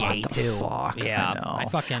 that's It's gay what the too. fuck? Yeah, I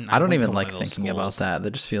know. I don't went even to one like of those thinking about schools. that.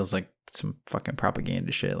 That just feels like some fucking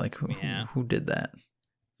propaganda shit. Like who did that?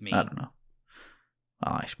 Me. I don't know.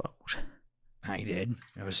 Well, I suppose. I did.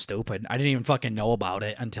 It was stupid. I didn't even fucking know about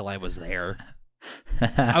it until I was there.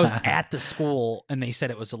 I was at the school and they said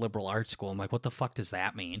it was a liberal arts school. I'm like, what the fuck does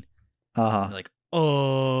that mean? Uh-huh. They're like,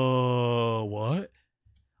 oh, what?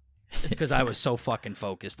 It's because I was so fucking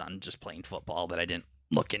focused on just playing football that I didn't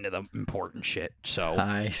look into the important shit. So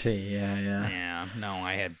I see. Yeah. yeah, no,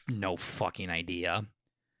 I had no fucking idea.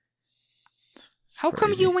 It's How come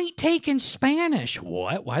crazy. you ain't taking Spanish?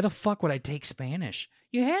 What? Why the fuck would I take Spanish?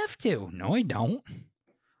 You have to. No, I don't.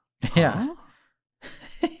 Yeah. Huh?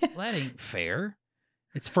 Well, that ain't fair.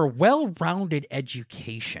 It's for well-rounded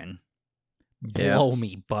education. Yeah. Blow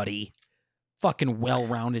me, buddy. Fucking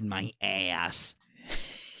well-rounded my ass.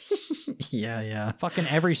 Yeah. Fucking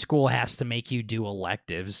every school has to make you do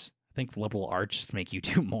electives. I think liberal arts make you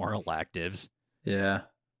do more electives. Yeah.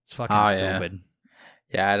 It's fucking stupid.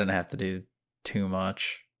 Yeah, I didn't have to do too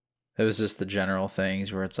much. It was just the general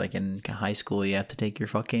things where it's like in high school you have to take your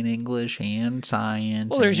fucking English and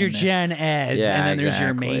science. Well, there's your and gen eds, Yeah, and then there's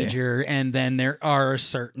your exactly. major, and then there are a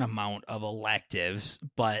certain amount of electives,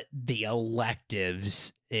 but the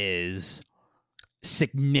electives is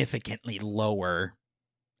significantly lower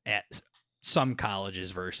at some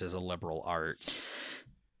colleges versus a liberal arts.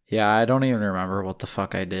 Yeah, I don't even remember what the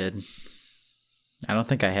fuck I did. I don't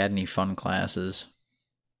think I had any fun classes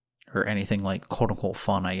or anything like quote unquote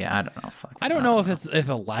fun. I don't know. I don't know if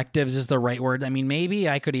electives is the right word. I mean, maybe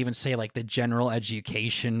I could even say like the general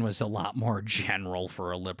education was a lot more general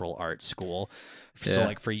for a liberal arts school. So Yeah.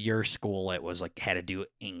 like for your school, it was like had to do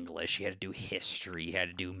English, you had to do history, you had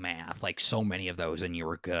to do math, like so many of those, and you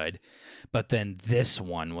were good. But then this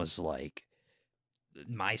one was like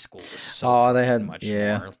my school was so they had much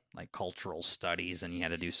more like cultural studies, and you had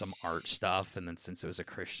to do some art stuff. And then since it was a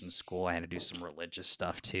Christian school, I had to do some religious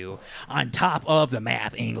stuff too, on top of the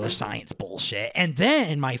math, English, science bullshit. And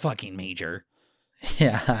then my fucking major.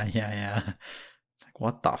 Yeah. It's like,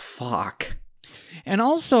 what the fuck? And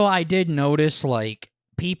also, I did notice like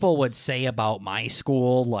people would say about my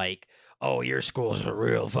school, like, oh, your schools are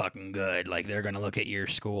real fucking good. Like, they're going to look at your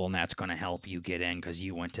school and that's going to help you get in because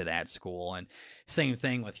you went to that school. And same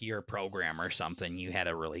thing with your program or something. You had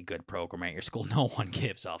a really good program at your school. No one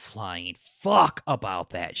gives a flying fuck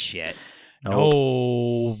about that shit.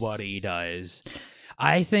 Nope. Nobody does.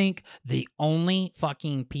 I think the only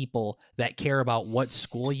fucking people that care about what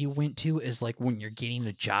school you went to is like when you're getting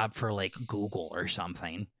a job for like Google or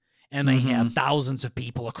something. And they have thousands of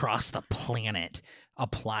people across the planet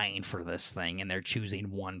applying for this thing, and they're choosing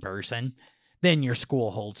one person. Then your school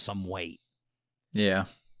holds some weight. Yeah.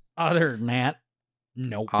 Other than that,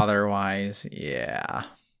 nope. Otherwise, yeah.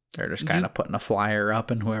 They're just kind of putting a flyer up,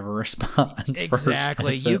 and whoever responds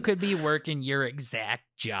Exactly. first You gets it. could be working your exact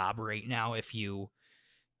job right now if you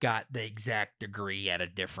got the exact degree at a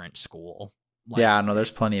different school. Like, Yeah, no,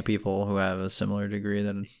 there's plenty of people who have a similar degree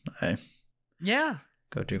that I yeah.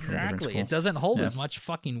 go to from a different Exactly. school. It doesn't hold Yeah. as much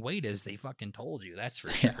fucking weight as they fucking told you. That's for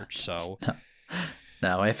sure. Yeah. So,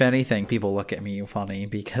 No, if anything, people look at me funny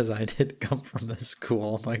because I did come from this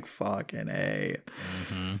school. I'm like, fucking A.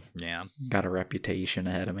 yeah. Got a reputation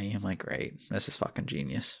ahead of me. I'm like, great. This is fucking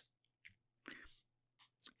genius.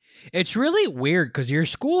 It's really weird because your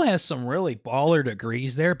school has some really baller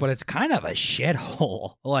degrees there, but it's kind of a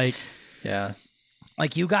shithole. Yeah.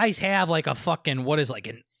 Like you guys have like a fucking, what is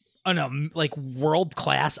like like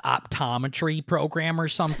world-class optometry program or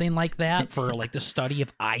something like that for like the study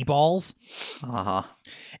of eyeballs. Uh-huh.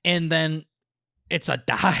 And then it's a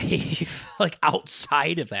dive like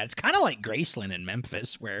outside of that. It's kind of like Graceland in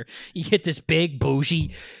Memphis where you get this big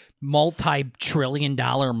bougie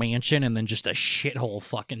multi-trillion-dollar mansion and then just a shithole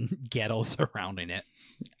fucking ghetto surrounding it.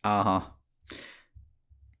 Uh-huh.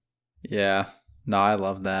 Yeah. No, I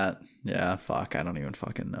love that. Yeah, fuck. I don't even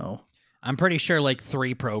fucking know. I'm pretty sure like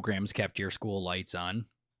 3 programs kept your school lights on.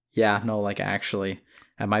 Yeah, no, like actually.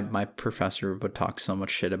 And my professor would talk so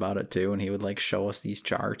much shit about it too, and he would like show us these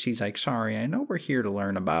charts. He's like, sorry, I know we're here to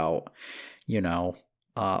learn about,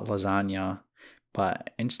 lasagna, but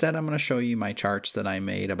instead I'm going to show you my charts that I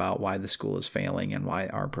made about why the school is failing and why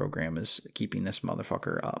our program is keeping this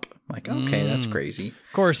motherfucker up. I'm like, okay, that's crazy.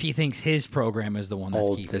 Of course, he thinks his program is the one that's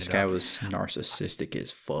keeping This it guy up. was narcissistic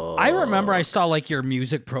as fuck. I remember I saw like your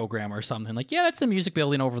music program or something. Like, yeah, that's the music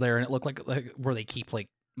building over there, and it looked like where they keep like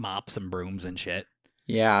mops and brooms and shit.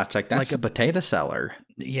 Yeah, it's like, that's Like a potato cellar.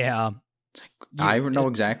 Yeah. I know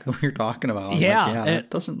exactly what you're talking about. Yeah, like, it that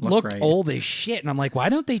doesn't look looked right. old as shit, and I'm like, why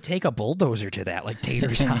don't they take a bulldozer to that, like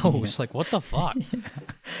Tater's house? Like, what the fuck?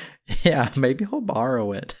 Yeah, maybe he'll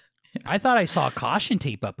borrow it. I thought I saw caution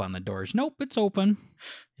tape up on the doors. Nope, it's open.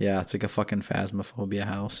 Yeah, it's like a fucking phasmophobia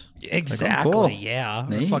house. Exactly. Like, oh, cool. Yeah.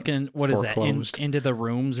 Neat. Fucking, what is that? Into the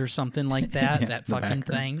rooms or something like that? Yeah, that fucking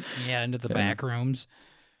thing. Yeah, into the back rooms.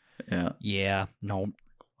 Yeah. Yeah. No.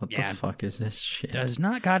 What the fuck is this shit? Does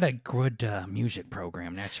not got a good music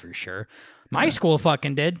program, that's for sure. My school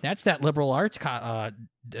fucking did. That's that liberal arts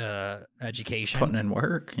education. Putting in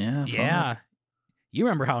work. Yeah. Yeah. Fuck. You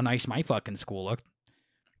remember how nice my fucking school looked.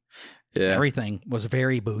 Yeah. Everything was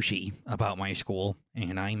very bougie about my school,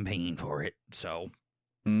 and I'm paying for it. So.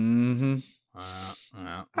 Mm-hmm.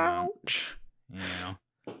 Ouch. You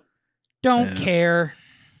know. Don't care.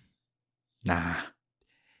 Nah.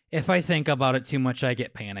 If I think about it too much, I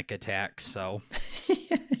get panic attacks, so.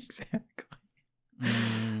 Yeah, exactly.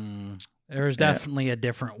 There's definitely a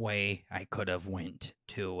different way I could have went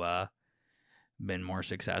to been more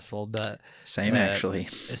successful. Same, actually.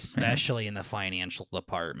 Especially in the financial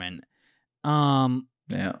department.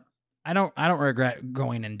 Yeah. I don't regret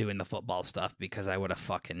going and doing the football stuff because that would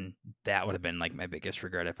have been like my biggest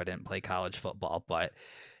regret if I didn't play college football, but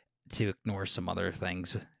to ignore some other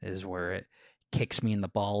things is where it kicks me in the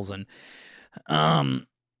balls. And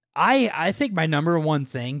I think my number one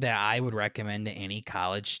thing that I would recommend to any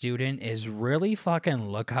college student is really fucking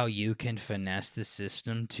look how you can finesse the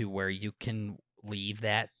system to where you can leave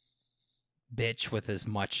that bitch with as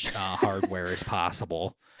much hardware as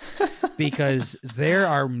possible. Because there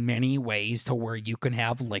are many ways to where you can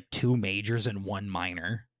have like 2 majors and 1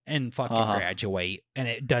 minor and fucking graduate, and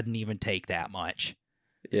it doesn't even take that much.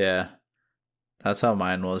 Yeah. That's how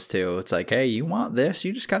mine was too. It's like, hey, you want this?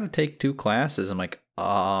 You just got to take 2 classes. I'm like,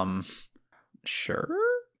 sure.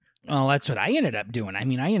 Well, that's what I ended up doing. I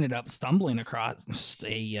mean, I ended up stumbling across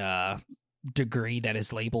a degree that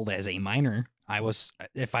is labeled as a minor.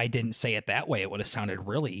 If I didn't say it that way, it would have sounded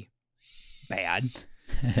really bad.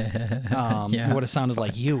 It would have sounded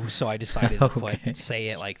like you, so I decided to say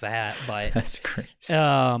it like that. But that's crazy.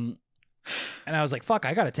 And I was like, fuck,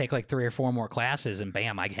 I got to take like 3 or 4 more classes, and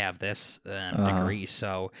bam, I have this degree.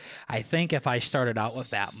 So I think if I started out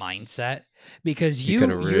with that mindset, because you could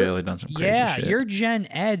have really done some crazy shit. Your gen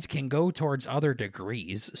eds can go towards other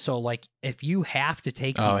degrees. So like, if you have to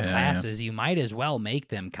take these classes, you might as well make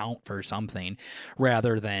them count for something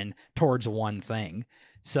rather than towards one thing.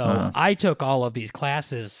 So I took all of these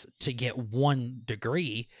classes to get 1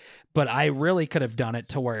 degree, but I really could have done it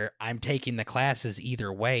to where I'm taking the classes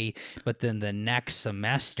either way, but then the next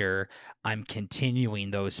semester I'm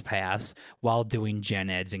continuing those paths while doing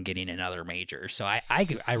gen eds and getting another major. So I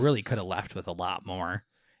really could have left with a lot more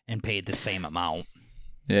and paid the same amount.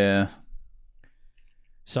 Yeah.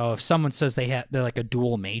 So if someone says they're like a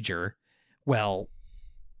dual major, well,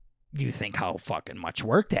 you think how fucking much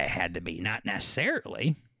work that had to be? Not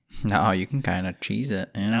necessarily. No, you can kind of cheese it.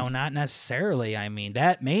 Yeah. No, not necessarily. I mean,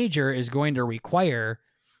 that major is going to require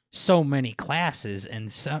so many classes, and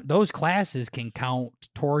those classes can count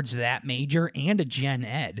towards that major and a gen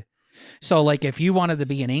ed. So, like, if you wanted to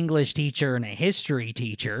be an English teacher and a history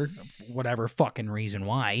teacher, whatever fucking reason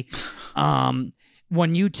why,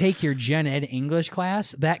 when you take your gen ed English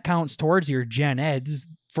class, that counts towards your gen eds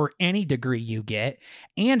for any degree you get,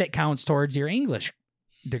 and it counts towards your English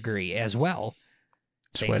degree as well.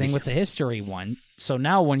 Same thing with the history one. So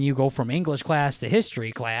now when you go from English class to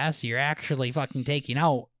history class, you're actually fucking taking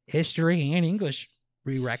out history and English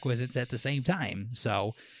prerequisites at the same time.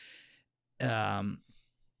 So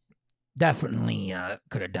definitely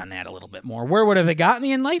could have done that a little bit more. Where would have it got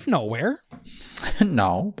me in life? Nowhere.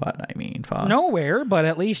 No, but I mean, fuck. Nowhere, but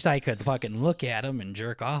at least I could fucking look at them and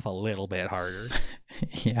jerk off a little bit harder.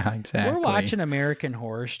 Yeah, exactly. We're watching American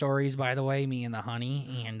Horror Stories, by the way, me and the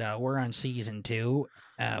honey, and we're on season 2,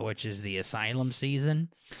 which is the asylum season.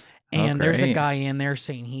 And there's a guy in there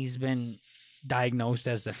saying he's been diagnosed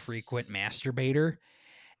as the frequent masturbator.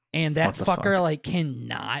 And that fucker like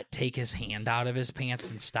cannot take his hand out of his pants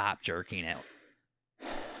and stop jerking it.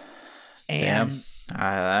 And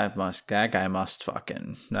that guy must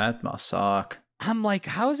suck. I'm like,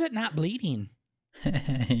 how is it not bleeding?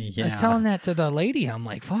 Yeah. I was telling that to the lady. I'm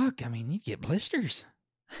like, fuck, I mean, you get blisters.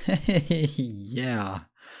 Yeah.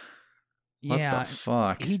 What the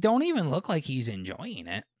fuck? He don't even look like he's enjoying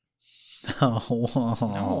it. Oh,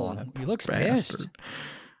 no, he looks pissed.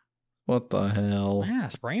 What the hell? Yeah,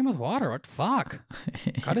 spray him with water. What the fuck?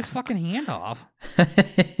 Cut his fucking hand off.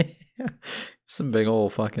 Some big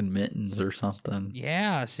old fucking mittens or something.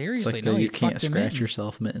 Yeah, seriously. It's like you can't scratch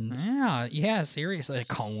yourself mittens. Yeah, seriously. A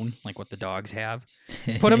cone, like what the dogs have.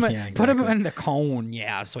 Put him in the cone,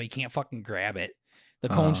 so he can't fucking grab it. The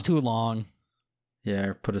cone's too long. Yeah,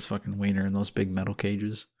 or put his fucking wiener in those big metal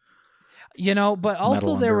cages. You know, but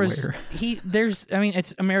also Metal there was underwear. I mean,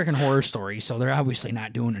 it's American Horror Story, so they're obviously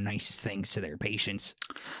not doing the nicest things to their patients.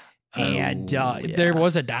 And there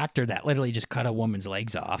was a doctor that literally just cut a woman's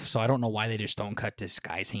legs off, so I don't know why they just don't cut this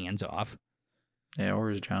guy's hands off. Yeah,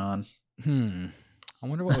 where's John? I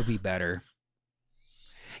wonder what would be better.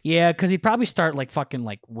 Yeah, because he'd probably start like fucking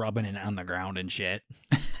like rubbing it on the ground and shit.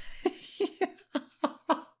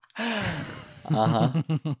 Uh-huh.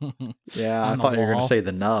 Yeah, I thought you were going to say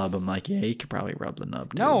the nub. I'm like, yeah, you could probably rub the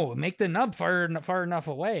nub, too. No, make the nub far enough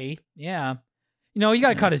away. Yeah. You know, you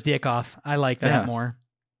got to cut his dick off. I like that more.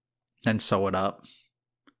 And sew it up.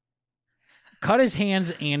 Cut his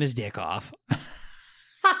hands and his dick off.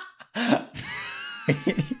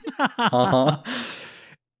 Uh-huh.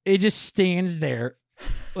 It just stands there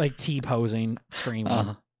like T-posing, screaming.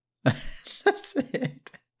 Uh-huh. That's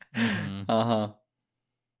it. Mm-hmm. Uh-huh.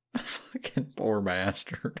 Fucking poor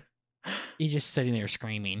bastard. He's just sitting there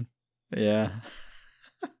screaming. Yeah.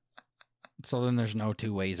 So then there's no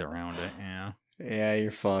two ways around it. Yeah. Yeah,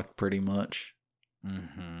 you're fucked pretty much.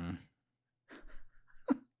 Mm-hmm.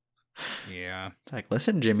 Yeah. It's like,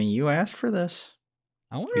 listen, Jimmy, you asked for this.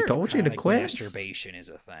 I wonder he told you to quit. Masturbation is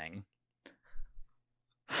a thing.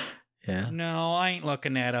 Yeah. No, I ain't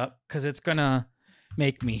looking that up because it's gonna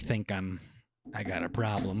make me think I got a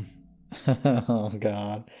problem. Oh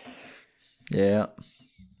God. Yeah.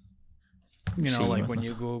 You know, like when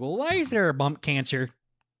you Google, why is there a bump cancer?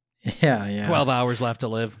 Yeah. 12 hours left to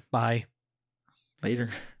live. Bye. Later.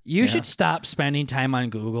 You should stop spending time on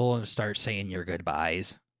Google and start saying your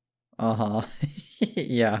goodbyes. Uh-huh.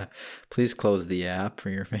 Yeah. Please close the app for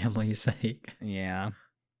your family's sake. Yeah.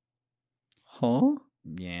 Huh?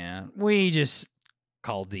 Yeah. We just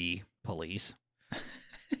called the police.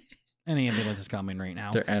 An ambulance is coming right now.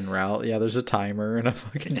 They're en route. Yeah, there's a timer and a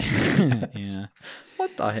fucking... Yeah.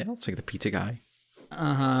 What the hell? It's like the pizza guy.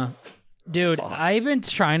 Uh-huh. Dude, Fuck. I've been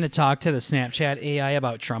trying to talk to the Snapchat AI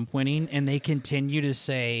about Trump winning, and they continue to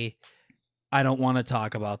say, I don't want to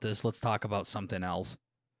talk about this. Let's talk about something else.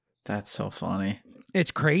 That's so funny.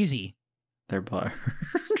 It's crazy. They're butthurt.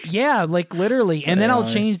 Yeah, like literally. And then I'll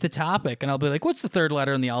change the topic, and I'll be like, what's the third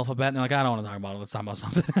letter in the alphabet? And they're like, I don't want to talk about it. Let's talk about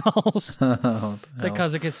something else. It's like,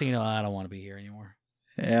 because of casino, I don't want to be here anymore.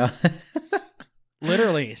 Yeah.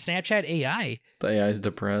 Literally, Snapchat AI. The AI's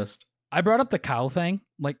depressed. I brought up the cow thing.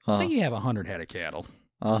 Like, say you have 100 head of cattle.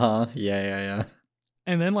 Uh-huh. Yeah.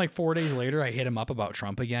 And then like 4 days later, I hit him up about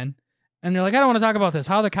Trump again. And they're like, I don't want to talk about this.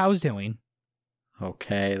 How are the cows doing?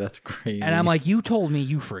 Okay, that's crazy. And I'm like, you told me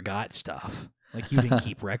you forgot stuff. Like, you didn't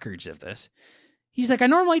keep records of this. He's like, I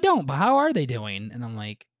normally don't, but how are they doing? And I'm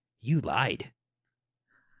like, you lied.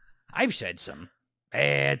 I've said some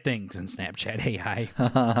bad things in Snapchat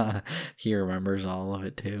AI. He remembers all of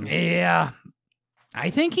it, too. Yeah. I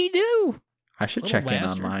think he do. I should check in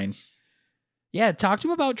on mine. Yeah, talk to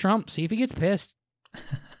him about Trump. See if he gets pissed.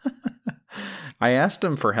 I asked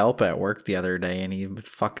him for help at work the other day, and he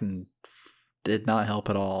fucking did not help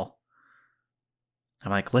at all.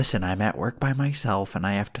 I'm like, listen, I'm at work by myself, and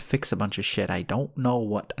I have to fix a bunch of shit. I don't know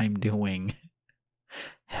what I'm doing.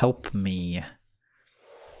 Help me.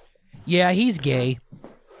 Yeah, he's gay.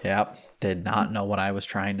 Yep. Did not know what I was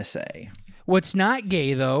trying to say. What's not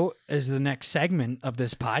gay, though, is the next segment of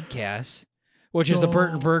this podcast, which is the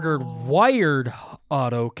Bert and Berger Wired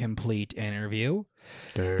autocomplete interview.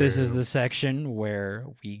 Damn. This is the section where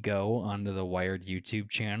we go onto the Wired YouTube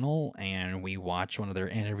channel and we watch one of their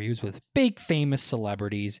interviews with big famous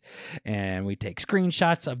celebrities, and we take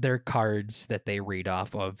screenshots of their cards that they read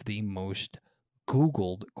off of the most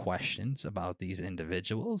Googled questions about these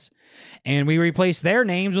individuals, and we replace their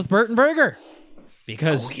names with Bert and Berger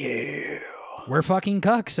because we're fucking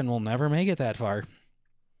cucks and we'll never make it that far.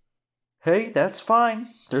 Hey, that's fine.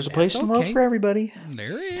 There's a place in the world for everybody.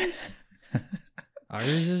 There is. Ours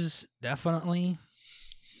is definitely.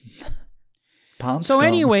 So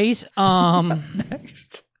anyways,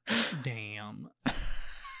 Next. Damn.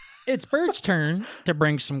 It's Bert's turn to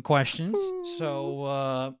bring some questions.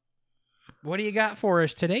 So, what do you got for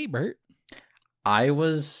us today, Bert? I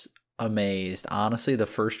was amazed. Honestly, the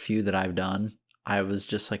first few that I've done, I was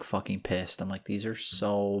just like fucking pissed. I'm like, these are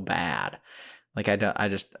so bad. Like I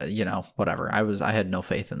just, whatever. I had no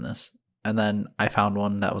faith in this. And then I found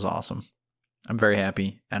one that was awesome. I'm very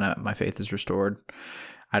happy, and my faith is restored.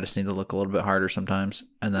 I just need to look a little bit harder sometimes,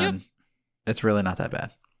 and then it's really not that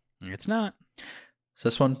bad. It's not. So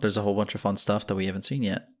this one, there's a whole bunch of fun stuff that we haven't seen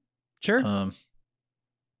yet. Sure.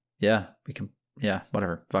 Yeah, we can. Yeah,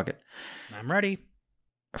 whatever. Fuck it. I'm ready.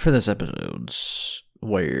 For this episode's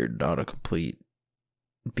Wired Autocomplete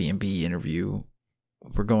B&B interview,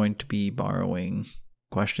 we're going to be borrowing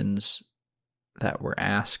questions that were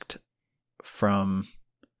asked from...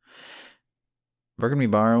 We're going to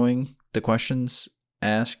be borrowing the questions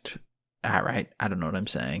asked. All right, I don't know what I'm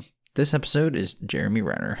saying. This episode is Jeremy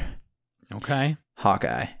Renner. Okay.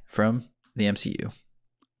 Hawkeye from the MCU.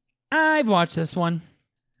 I've watched this one.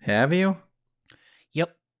 Have you?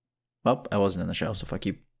 Yep. Well, I wasn't in the show, so fuck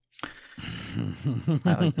you.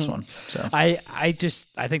 I like this one. So I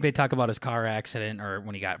think they talk about his car accident or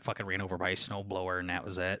when he got fucking ran over by a snowblower, and that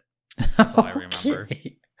was it. That's all I remember.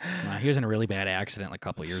 He was in a really bad accident like a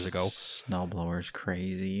couple of years ago. Snowblower's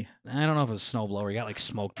crazy. I don't know if it was a snowblower. He got like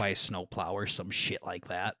smoked by a snowplow or some shit like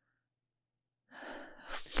that.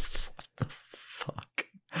 What the fuck?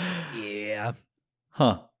 Yeah.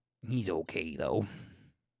 Huh. He's okay though.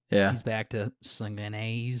 Yeah. He's back to slinging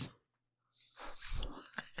A's.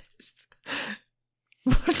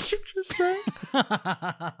 What did you just say?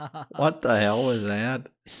 What the hell was that?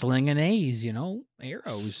 Slinging A's, you know,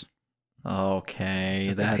 arrows.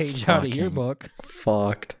 Okay, that's page out of your book.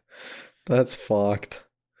 Fucked. That's fucked.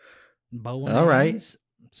 Bow and all right. A's.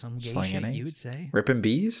 Some gay Slinging shit, A's. you would say. Ripping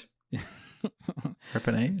B's?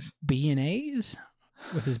 Ripping A's? B and A's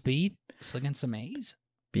with his B, slinging some A's.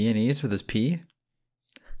 B and E's with his P?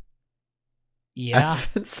 Yeah.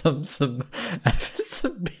 I've had some B's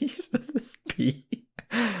with his P.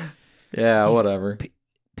 Yeah, He's whatever.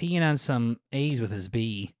 Peeing on some A's with his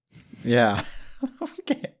B. Yeah.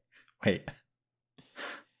 Okay. Wait.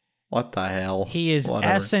 What the hell? He is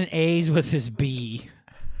Whatever. S and A's with his B.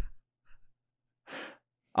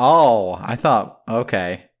 Oh, I thought,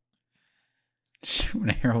 okay.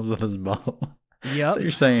 Shooting arrows with his bow. Yep.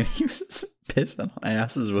 You're saying he was pissing on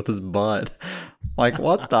asses with his butt. Like,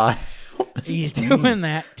 what the hell? He's doing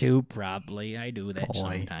that too, probably. I do that Boy.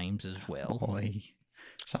 sometimes as well. Boy.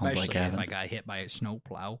 Sounds Especially like Evan. if I got hit by a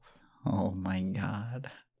snowplow. Oh my god.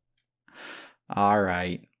 All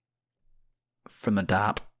right. From the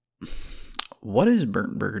top. What is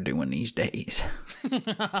Burger doing these days?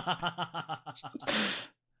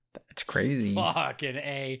 That's crazy. Fucking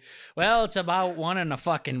A. Well, it's about 1 in the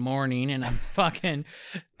fucking morning, and I'm fucking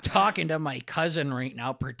talking to my cousin right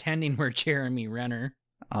now, pretending we're Jeremy Renner.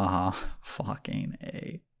 Fucking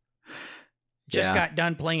A. Just got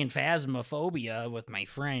done playing Phasmophobia with my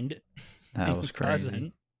friend. That was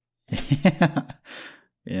crazy. Cousin.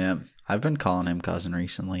 Yeah. I've been calling him cousin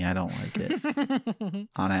recently. I don't like it.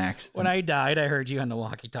 On accident. When I died, I heard you on the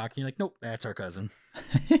walkie-talkie. You're like, nope, that's our cousin.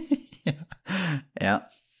 Yeah.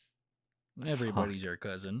 Everybody's our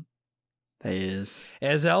cousin. They is.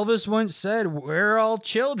 As Elvis once said, we're all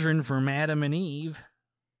children from Adam and Eve.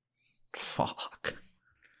 Fuck.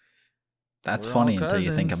 That's We're funny all until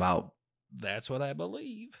you think cousins. about. That's what I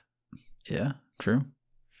believe. Yeah, true.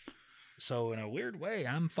 So in a weird way,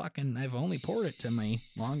 I've only poured it to my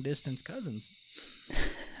long distance cousins.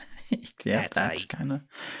 Yeah, that's kind of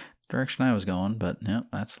direction I was going, but yeah,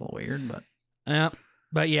 that's a little weird, but. Yeah,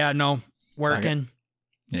 but yeah, no, working.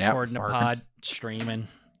 Yeah, recording a pod, streaming,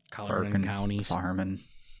 coloring in counties, farming.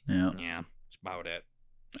 Yeah, that's about it.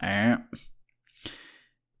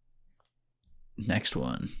 Next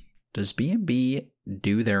one. Does B&B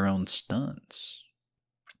do their own stunts?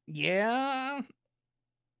 Yeah.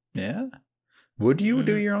 Yeah? Would you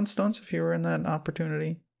do your own stunts if you were in that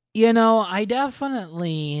opportunity? You know, I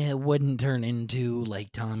definitely wouldn't turn into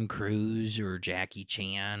like Tom Cruise or Jackie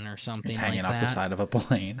Chan or something He's like hanging off that. the side of a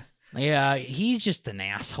plane. Yeah, he's just an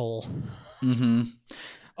asshole. Mm-hmm.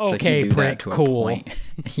 Okay, like prick, cool.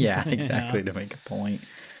 Yeah, exactly, to make a point.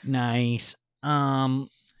 Nice. You're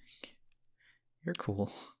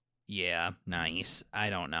cool. Yeah, nice. I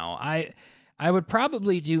don't know. I would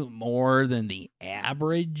probably do more than the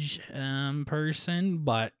average person,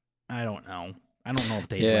 but I don't know. I don't know if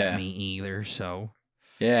they'd let me either, so.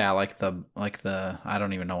 Yeah, like the I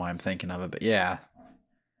don't even know why I'm thinking of it, but yeah.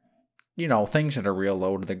 You know, things that are real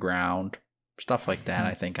low to the ground. Stuff like that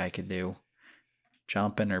I think I could do.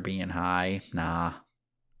 Jumping or being high, nah.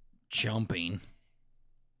 Jumping.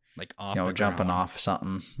 Like off the jumping ground. Off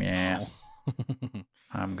something, yeah. Oh.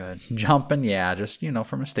 I'm good. Jumping, yeah, just,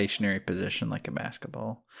 from a stationary position like a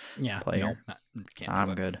basketball player. No,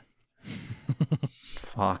 I'm good.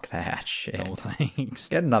 Fuck that shit. No thanks.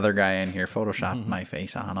 Get another guy in here, Photoshop my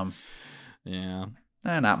face on him. Yeah.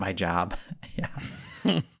 Not my job. Yeah.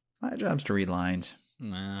 My job's to read lines.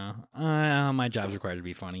 No. My job's required to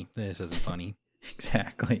be funny. This isn't funny.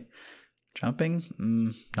 Exactly. Jumping?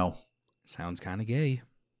 No. Sounds kind of gay.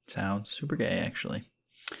 Sounds super gay, actually.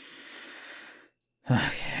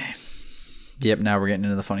 Okay. Yep, now we're getting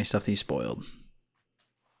into the funny stuff that you spoiled.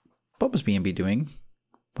 What was B&B doing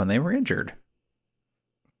when they were injured?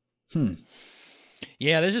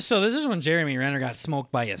 Yeah, this is when Jeremy Renner got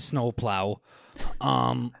smoked by a snowplow.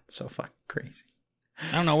 That's so fucking crazy.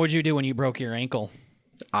 I don't know, what'd you do when you broke your ankle?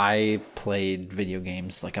 I played video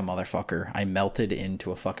games like a motherfucker. I melted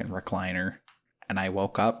into a fucking recliner, and I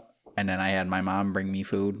woke up, and then I had my mom bring me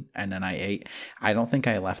food, and then I ate. I don't think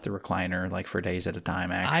I left the recliner like for days at a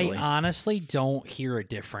time, actually. I honestly don't hear a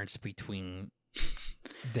difference between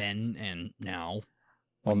then and now.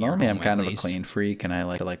 Well, normally I'm kind of a clean freak, and I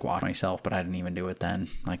like to wash myself, but I didn't even do it then.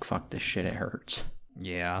 Like, fuck this shit, it hurts.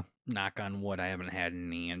 Yeah, knock on wood, I haven't had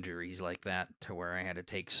any injuries like that to where I had to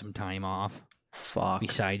take some time off. Fuck.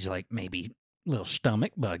 Besides, like, maybe a little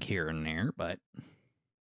stomach bug here and there, but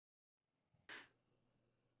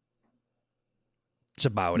it's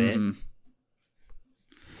about it.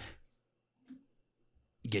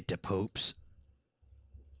 Get to poops.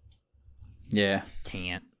 Yeah.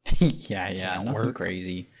 Can't. yeah, Can't nothing work.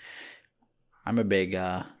 crazy. I'm a big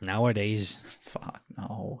nowadays. Fuck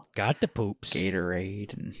no. Got the poops.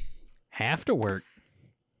 Gatorade and have to work.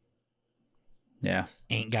 Yeah.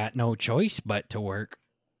 Ain't got no choice but to work.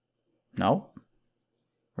 Nope.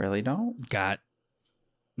 Really don't. Got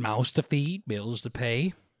mouths to feed, bills to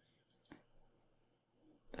pay.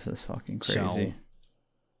 This is fucking crazy. So,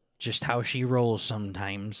 just how she rolls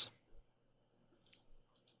sometimes.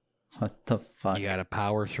 What the fuck? You gotta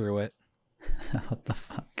power through it. What the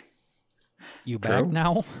fuck? You True? back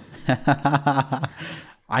now?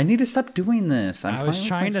 I need to stop doing this. I was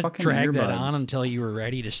trying to drag earbuds. that on until you were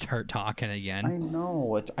ready to start talking again. I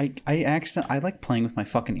know. I like playing with my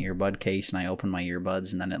fucking earbud case, and I open my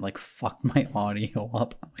earbuds, and then it like fucked my audio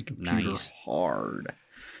up on my computer hard.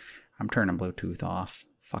 I'm turning Bluetooth off.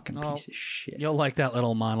 Fucking piece of shit. You'll like that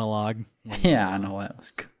little monologue. Yeah, I know. I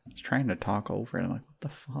was trying to talk over it. I'm like, what the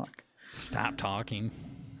fuck? Stop talking.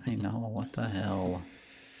 I know. What the hell?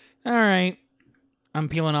 All right. I'm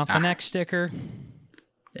peeling off the next sticker.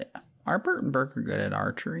 Yeah. Are Bert and Burger good at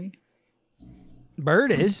archery?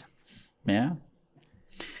 Bird is. Yeah.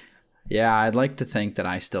 Yeah, I'd like to think that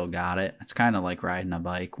I still got it. It's kind of like riding a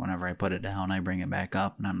bike. Whenever I put it down, I bring it back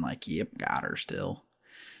up, and I'm like, yep, got her still.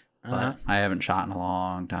 But I haven't shot in a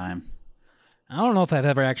long time. I don't know if I've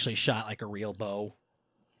ever actually shot like a real bow.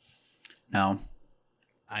 No.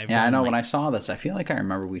 I know. When I saw this, I feel like I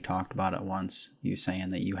remember we talked about it once. You saying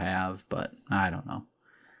that you have, but I don't know.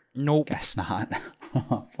 Nope. Guess not.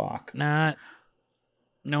 Oh, fuck. No,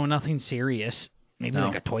 nothing serious. Maybe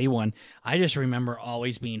like a toy one. I just remember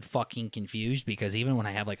always being fucking confused because even when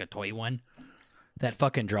I have like a toy one, that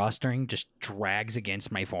fucking drawstring just drags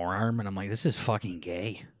against my forearm, and I'm like, this is fucking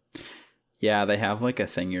gay. Yeah, they have like a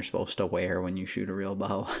thing you're supposed to wear when you shoot a real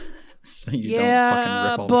bow. So you don't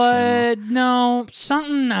fucking rip all the skin off. No,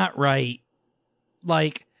 something not right.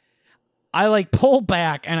 Like, I like pull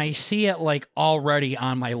back and I see it like already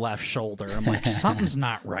on my left shoulder. I'm like, something's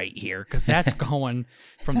not right here because that's going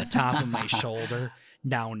from the top of my shoulder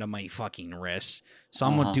down to my fucking wrist. So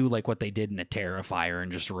I'm gonna do like what they did in a Terrifier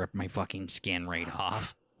and just rip my fucking skin right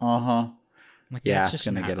off. Like, yeah, it's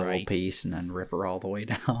gonna get a little piece and then rip her all the way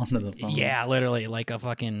down to the phone. Yeah, literally, like a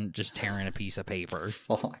fucking just tearing a piece of paper.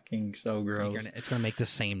 Fucking so gross. It's gonna make the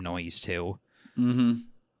same noise too.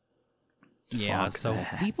 Yeah, Fuck so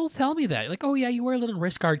that. people tell me that. Like, oh yeah, you wear a little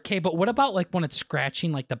wrist guard. Okay, but what about like when it's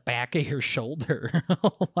scratching like the back of your shoulder?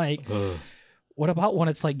 Like, what about when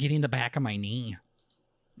it's like getting the back of my knee?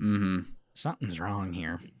 Something's wrong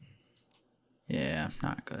here. Yeah,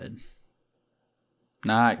 not good.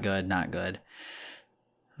 Not good.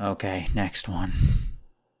 Okay, next one.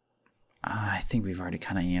 I think we've already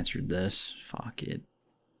kind of answered this. Fuck it.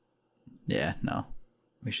 Yeah, no.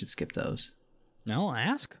 We should skip those. No,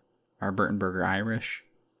 ask. Are Bert and Burger Irish?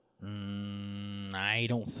 I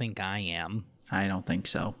don't think I am. I don't think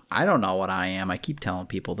so. I don't know what I am. I keep telling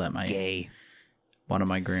people that one of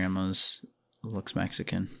my grandmas looks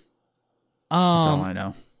Mexican. That's all I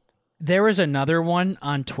know. There was another one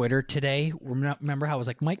on Twitter today. Remember how I was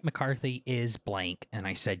like, Mike McCarthy is blank, and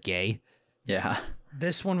I said gay? Yeah.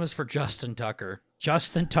 This one was for Justin Tucker.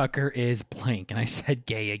 Justin Tucker is blank, and I said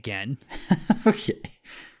gay again. Okay.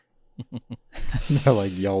 They're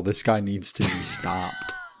like, yo, this guy needs to be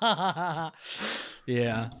stopped.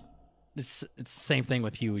 Yeah. It's the same thing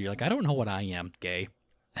with you. You're like, I don't know what I am, gay.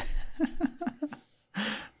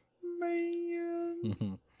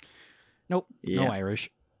 Man. Nope. Yeah. No Irish.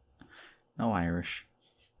 No Irish.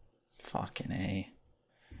 Fucking A.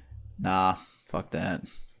 Nah, fuck that.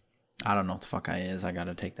 I don't know what the fuck I is. I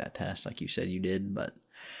gotta take that test like you said you did, but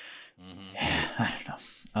yeah, I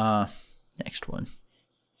don't know. Next one.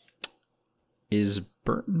 Is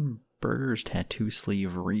Burton Burger's tattoo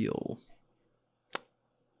sleeve real?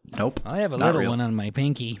 Nope. I have a not little real. one on my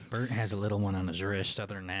pinky. Bert has a little one on his wrist.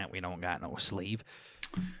 Other than that, we don't got no sleeve.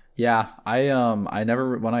 Yeah, I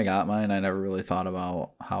never, when I got mine, I never really thought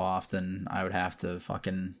about how often I would have to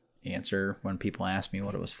fucking answer when people ask me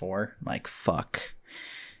what it was for. I'm like, fuck.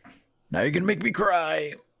 Now you're gonna make me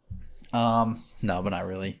cry. No, but not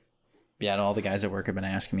really. Yeah, all the guys at work have been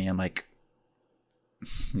asking me. I'm like,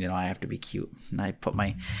 I have to be cute. And I put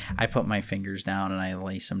my fingers down and I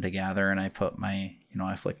lace them together and I put my,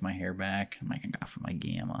 I flick my hair back. I'm like, I got for my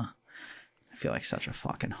gamma. I feel like such a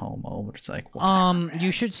fucking homo, but it's like, whatever,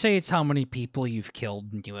 you should say it's how many people you've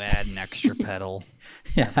killed and you add an extra pedal.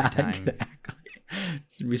 yeah, every time. exactly.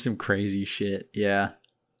 Should be some crazy shit. Yeah,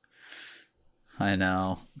 I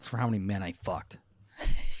know. It's for how many men I fucked.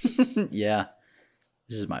 Yeah,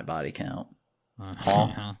 this is my body count.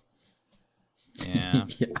 Yeah. Yeah.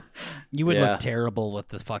 Yeah. You would look terrible with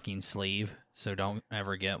the fucking sleeve, so don't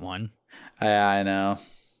ever get one. I know.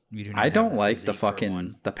 You do not I have don't the like the physique for fucking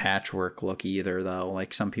one. the patchwork look either, though.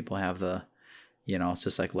 Like some people have the, it's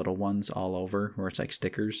just like little ones all over where it's like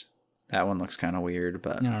stickers. That one looks kind of weird,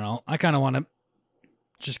 but I don't know. I kind of want to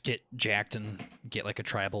just get jacked and get like a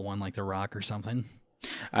tribal one, like The Rock or something.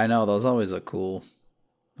 I know those always look cool.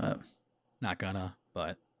 Not gonna,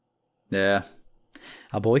 but yeah,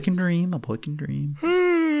 a boy can dream. A boy can dream.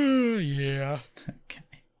 yeah. Okay.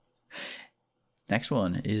 Next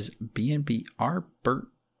one is B&B. Are Bert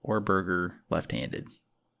or Burger left-handed?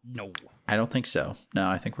 No. I don't think so. No,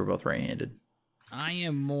 I think we're both right-handed. I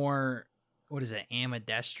am more, what is it,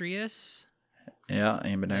 ambidextrous? Yeah,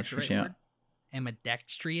 ambidextrous, Right word?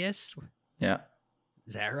 Ambidextrous? Yeah.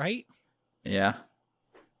 Is that right? Yeah.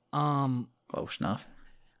 Close enough.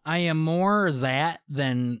 I am more that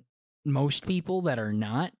than most people that are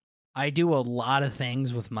not. I do a lot of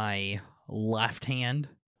things with my left hand.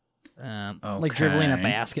 Like dribbling a Okay.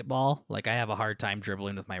 basketball. Like I have a hard time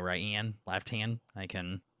dribbling with my right hand. Left hand, I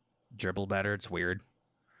can dribble better. It's weird.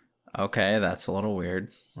 Okay, that's a little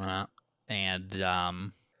weird.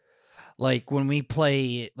 And like when we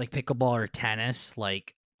play like pickleball or tennis,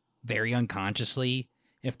 like very unconsciously,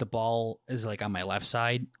 if the ball is like on my left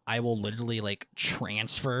side, I will literally like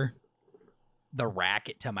transfer the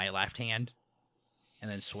racket to my left hand and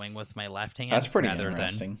then swing with my left hand. That's pretty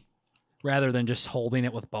interesting. Rather than just holding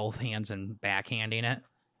it with both hands and backhanding it.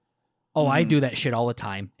 Oh, I do that shit all the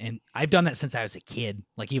time. And I've done that since I was a kid.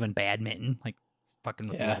 Like even badminton, like fucking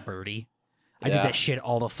with little birdie. I did that shit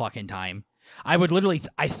all the fucking time. I would literally,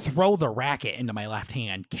 I throw the racket into my left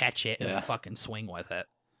hand, catch it, and then fucking swing with it.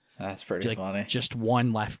 That's pretty funny. Just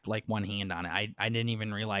one hand on it. I didn't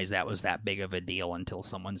even realize that was that big of a deal until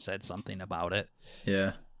someone said something about it.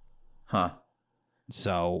 Yeah. Huh.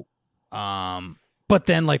 So, but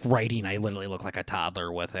then like writing, I literally look like a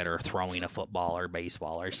toddler with it, or throwing a football or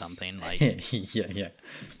baseball or something. Like, yeah.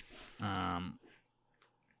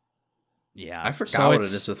 Yeah. I forgot what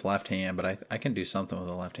it is with left hand, but I can do something with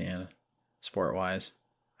the left hand, sport wise.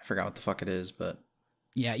 I forgot what the fuck it is, but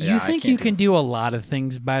yeah, you think you can do a lot of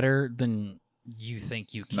things better than you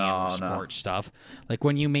think you can with sport stuff. Like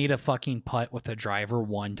when you made a fucking putt with a driver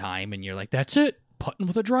one time, and you're like, "That's it, putting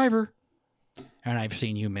with a driver," and I've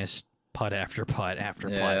seen you miss putt after putt after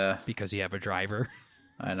putt because you have a driver.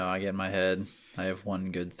 I know. I get in my head. I have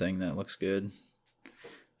one good thing that looks good.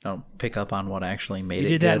 I don't pick up on what actually made it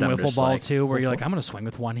good. You did that in wiffle ball too, where you're like, I'm going to swing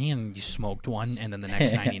with one hand, and you smoked one, and then the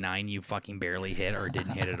next 99 you fucking barely hit or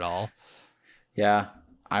didn't hit at all. Yeah.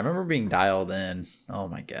 I remember being dialed in. Oh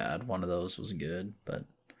my God. One of those was good, but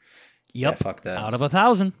yep. Yeah, fuck that. Out of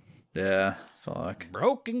 1,000. Yeah. Fuck.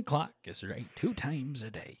 Broken clock is right 2 times a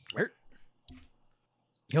day.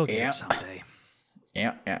 You'll get it someday.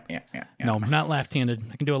 Yeah. No, I'm not left-handed.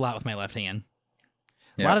 I can do a lot with my left hand.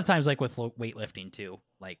 A lot of times, like with weightlifting too,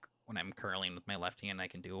 like when I'm curling with my left hand, I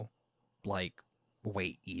can do like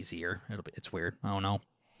weight easier. It's weird. I don't know.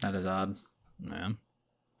 That is odd. Yeah.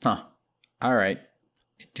 Huh. All right.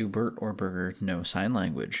 Do Bert or Burger know sign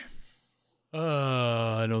language?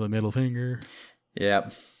 I know the middle finger.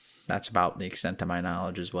 Yep. That's about the extent of my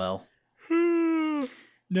knowledge as well. No.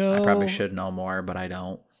 I probably should know more, but I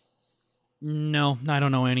don't. No, I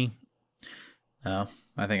don't know any. No.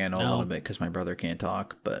 I think I know a little bit because my brother can't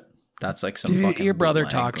talk, but that's like some fucking your brother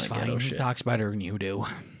bootleg, talks like, fine. He talks better than you do.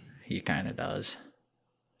 He kind of does.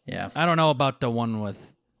 Yeah. I don't know about the one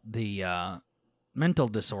with the mental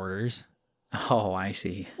disorders. Oh, I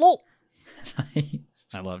see. Well,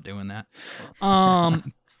 I love doing that.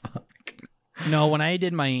 No, when I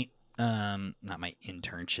did my not my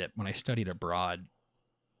internship, when I studied abroad,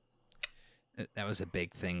 that was a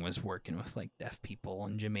big thing, was working with like deaf people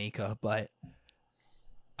in Jamaica. But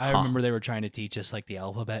I remember they were trying to teach us like the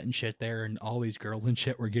alphabet and shit there, and all these girls and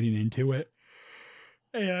shit were getting into it.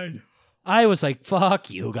 And I was like, fuck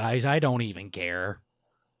you guys, I don't even care.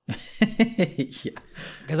 Yeah.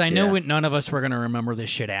 Because I knew none of us were going to remember this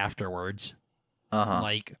shit afterwards.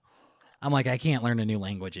 Like, I'm like, I can't learn a new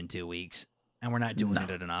language in 2 weeks, and we're not doing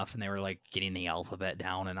it enough. And they were like getting the alphabet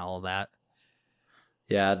down and all of that.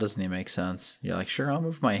 Yeah, it doesn't even make sense. You're like, sure, I'll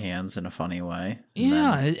move my hands in a funny way.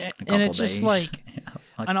 Yeah, and it's just like,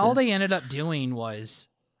 and all this. they ended up doing was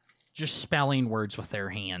just spelling words with their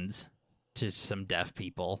hands to some deaf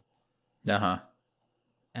people. And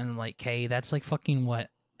I'm like, hey, that's like fucking what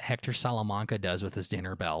Hector Salamanca does with his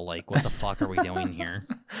dinner bell. Like, what the fuck are we doing here?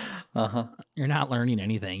 You're not learning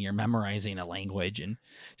anything. You're memorizing a language and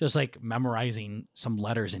just like memorizing some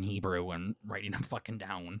letters in Hebrew and writing them fucking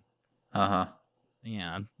down.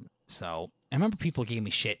 Yeah. So I remember people gave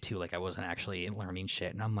me shit too. Like I wasn't actually learning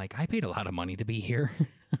shit. And I'm like, I paid a lot of money to be here.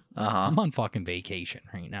 I'm on fucking vacation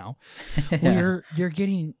right now. Well, you're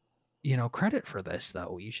getting, credit for this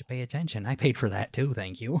though. You should pay attention. I paid for that too.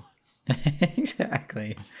 Thank you.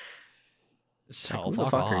 Exactly. So like, who the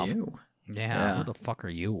fuck are you? Yeah, who the fuck are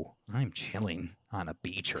you? I'm chilling on a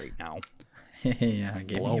beach right now. Yeah,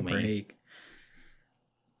 give me a break.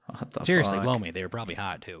 What the Seriously, fuck? blow me. They were probably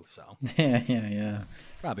hot too, so. Yeah.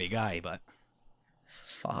 Probably a guy, but.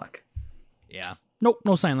 Fuck. Yeah. Nope,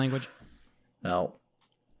 no sign language. No.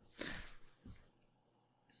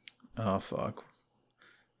 Oh, fuck.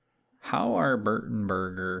 How are Bert and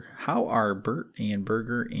Berger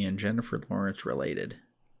and Jennifer Lawrence related?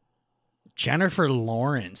 Jennifer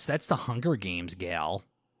Lawrence, that's the Hunger Games gal.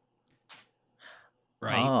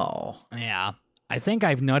 Right? Oh. Yeah. I think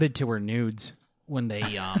I've nutted to her nudes when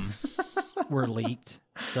they were leaked.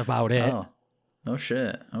 That's about it. Oh. No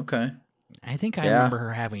shit. Okay. I think I remember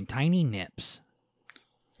her having tiny nips.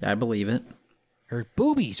 I believe it. Her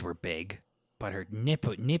boobies were big, but her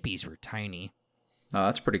nippies were tiny. Oh,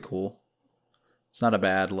 that's pretty cool. It's not a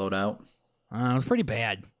bad loadout. It was pretty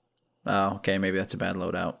bad. Oh, okay. Maybe that's a bad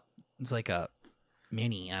loadout. It's like a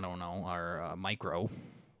mini, I don't know, or a micro.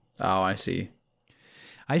 Oh, I see.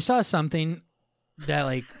 I saw something that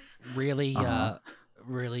like really,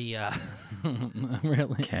 really,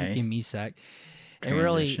 okay. give me a sec. It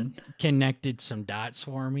Transition. really connected some dots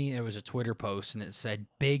for me. It was a Twitter post, and it said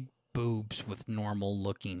big boobs with normal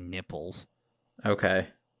looking nipples. Okay.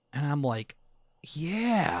 And I'm like,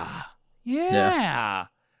 yeah.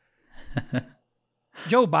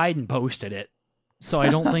 Joe Biden posted it, so I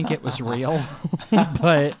don't think it was real,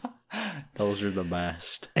 but those are the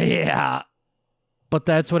best. Yeah. But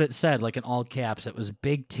that's what it said, like in all caps. It was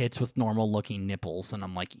big tits with normal looking nipples. And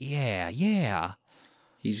I'm like, yeah.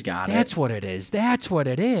 He's got it. That's what it is. That's what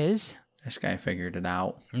it is. This guy figured it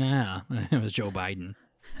out. Yeah, it was Joe Biden.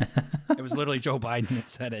 It was literally Joe Biden that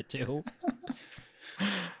said it, too.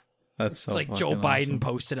 That's so It's like Joe awesome. Biden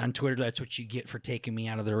posted on Twitter, that's what you get for taking me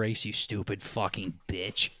out of the race, you stupid fucking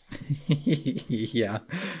bitch. Yeah.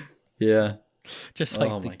 Just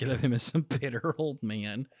like thinking of him as some bitter old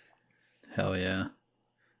man. Hell yeah.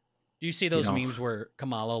 Do you see those memes where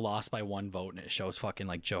Kamala lost by 1 vote and it shows fucking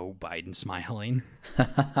like Joe Biden smiling?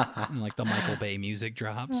 And like the Michael Bay music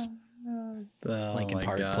drops. Linkin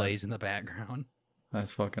Park plays in the background.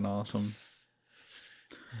 That's fucking awesome.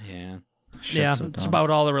 Yeah. Shit's so it's dumb. about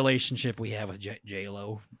all the relationship we have with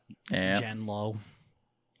J-Lo. Yeah. Jen Lo.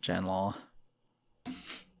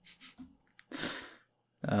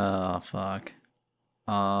 Oh, fuck.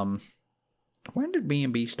 When did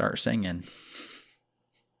B&B start singing?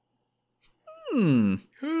 Long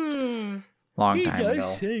time ago.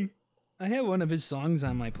 Sing. I have one of his songs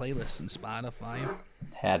on my playlist on Spotify.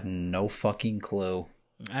 Had no fucking clue.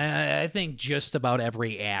 I think just about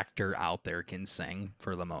every actor out there can sing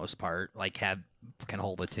for the most part. Like can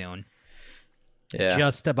hold a tune. Yeah.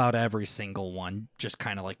 Just about every single one. Just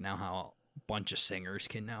kind of like now how a bunch of singers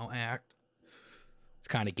can now act. It's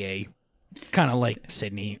kind of gay. Kind of like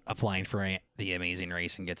Sydney applying for The Amazing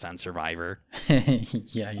Race and gets on Survivor.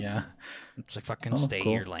 Yeah. It's like fucking stay in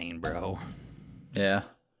your lane, bro. Yeah.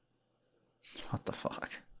 What the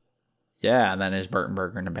fuck? Yeah, and then is Bert and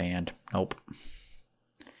Berger in a band? Nope.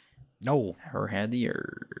 No. Never had the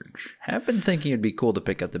urge. Have been thinking it'd be cool to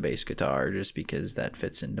pick up the bass guitar just because that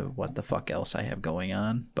fits into what the fuck else I have going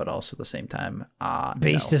on, but also at the same time,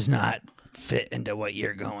 bass does not fit into what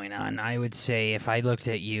you're going on. I would say if I looked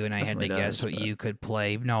at you and I had to guess what you could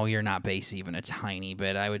play, no, you're not bass even a tiny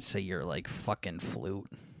bit. I would say you're like fucking flute.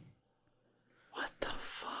 What the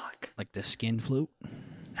fuck? Like the skin flute?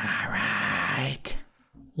 All right.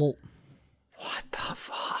 Well, what the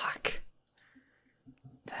fuck?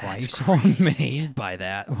 Why are you so amazed by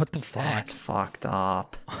that? What the fuck? That's fucked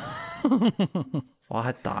up.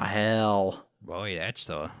 What the hell? Boy, that's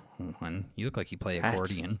the one. You look like you play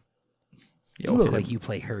accordion. You look like you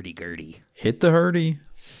play hurdy-gurdy. Hit the hurdy.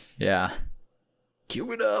 Yeah.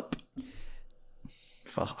 Cue it up.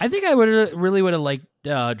 Fuck. I think I really would have liked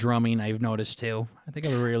drumming, I've noticed, too. I think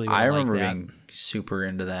I really would have liked that. I remember being super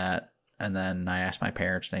into that. And then I asked my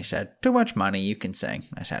parents, and they said, too much money, you can sing.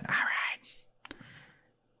 I said, all right.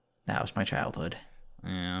 That was my childhood.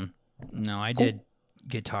 Yeah. No, I did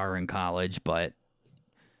guitar in college, but...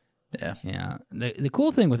 Yeah. The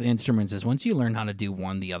cool thing with instruments is once you learn how to do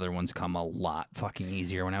one, the other ones come a lot fucking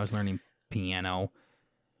easier. When I was learning piano,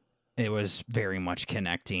 it was very much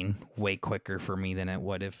connecting way quicker for me than it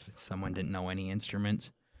would if someone didn't know any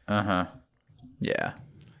instruments. Uh-huh. Yeah.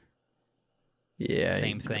 Yeah.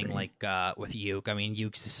 Same thing like with uke. I mean,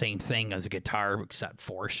 uke's the same thing as a guitar except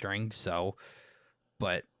 4 strings, so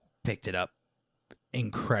but picked it up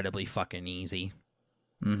incredibly fucking easy.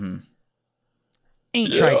 Mm-hmm.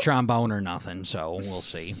 Ain't tried trombone or nothing, so we'll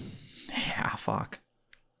see. Yeah, fuck.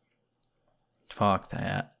 Fuck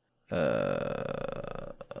that.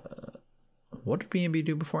 What did B&B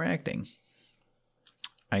do before acting?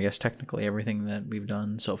 I guess technically everything that we've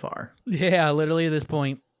done so far. Yeah, literally at this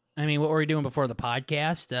point. I mean, what were we doing before the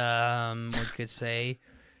podcast? We could say.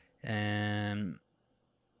 I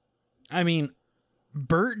mean,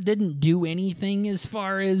 Bert didn't do anything as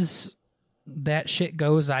far as that shit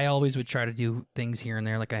goes. I always would try to do things here and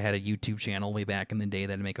there. Like I had a YouTube channel way back in the day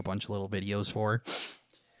that I'd make a bunch of little videos for.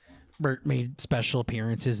 Bert made special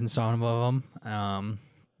appearances in some of them.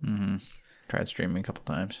 Tried streaming a couple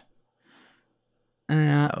times.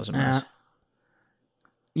 That was a mess.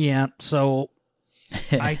 Yeah, so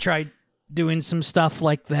I tried doing some stuff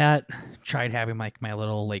like that. Tried having my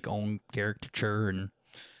little like own caricature, and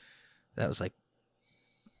that was like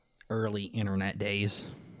early internet days.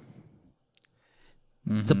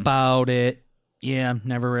 That's about it. Yeah,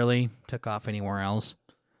 never really took off anywhere else.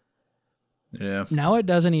 Yeah. Now it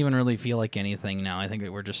doesn't even really feel like anything now. I think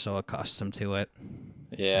that we're just so accustomed to it.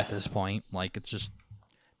 Yeah. At this point. Like, it's just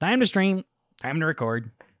time to stream, time to record.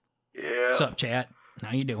 Yeah. What's up, chat?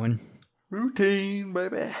 How you doing? Routine,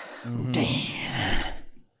 baby. Routine.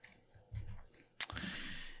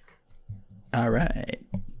 All right.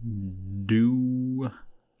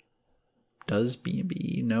 Does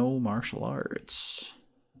B&B know martial arts?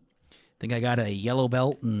 I think I got a yellow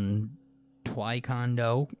belt in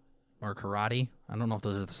Taekwondo or karate. I don't know if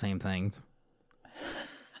those are the same things.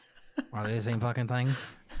 Are they the same fucking thing?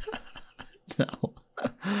 No.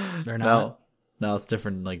 They're not? No, it's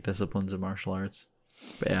different like disciplines of martial arts.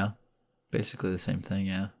 But yeah, basically the same thing,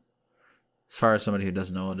 yeah. As far as somebody who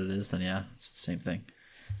doesn't know what it is, then yeah, it's the same thing.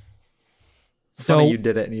 It's funny you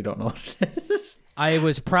did it and you don't know what it is. I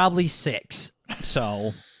was probably 6,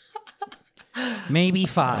 so maybe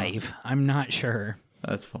 5. I'm not sure.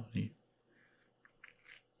 That's funny.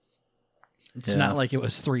 It's not like it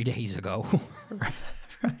was 3 days ago.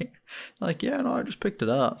 Right. Like, yeah, no, I just picked it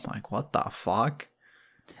up. I'm like, what the fuck?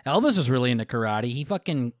 Elvis was really into karate. He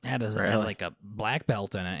fucking has like a black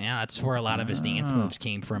belt in it. Yeah, that's where a lot of his dance moves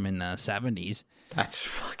came from in the 70s. That's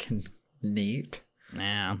fucking neat.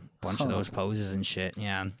 Yeah, bunch of those poses and shit.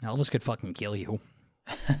 Yeah, Elvis could fucking kill you.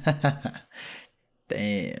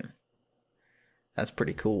 Damn. That's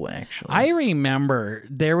pretty cool, actually. I remember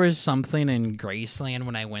there was something in Graceland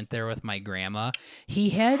when I went there with my grandma.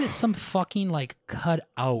 He had some fucking, like, cut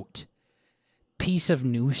out piece of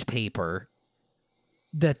newspaper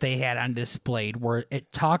that they had on display where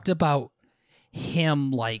it talked about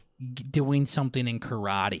him, like, doing something in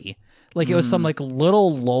karate. Like, it was some, like,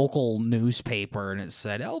 little local newspaper, and it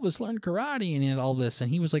said, Elvis learned karate, and all this,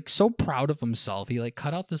 and he was, like, so proud of himself. He, like,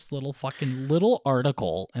 cut out this little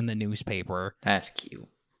article in the newspaper. That's cute.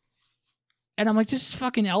 And I'm like, this is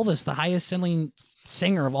fucking Elvis, the highest selling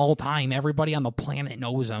singer of all time. Everybody on the planet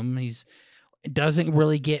knows him. He doesn't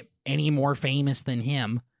really get any more famous than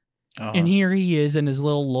him. Uh-huh. And here he is in his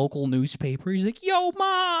little local newspaper. He's like, "Yo,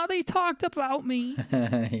 ma, they talked about me."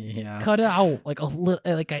 Yeah. Cut it out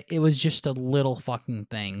it was just a little fucking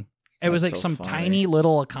thing. It was like so some tiny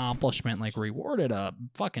little accomplishment, like rewarded a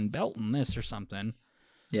fucking belt in this or something.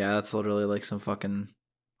 Yeah, that's literally like some fucking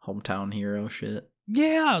hometown hero shit.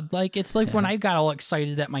 Yeah, like it's like when I got all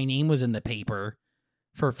excited that my name was in the paper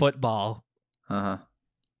for football. Uh-huh.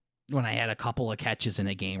 When I had a couple of catches in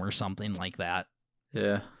a game or something like that.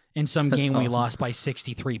 Yeah. In some game we lost by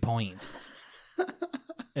 63 points.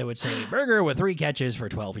 It would say, Burger with 3 catches for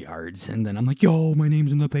 12 yards. And then I'm like, yo, my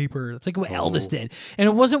name's in the paper. It's like what Elvis did. And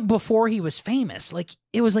it wasn't before he was famous. Like,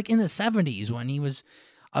 it was like in the 70s when he was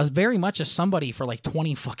very much a somebody for like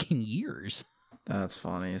 20 fucking years. That's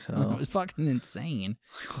funny as It hell. was fucking insane.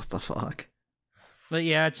 What the fuck? But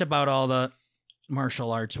yeah, it's about all the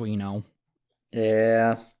martial arts we know.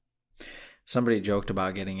 Yeah. Somebody joked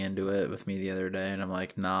about getting into it with me the other day, and I'm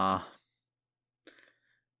like, nah.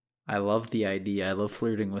 I love the idea. I love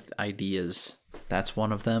flirting with ideas. That's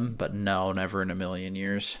one of them, but no, never in a million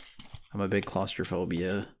years. I'm a big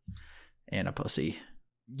claustrophobia and a pussy.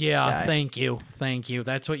 Yeah, guy. Thank you.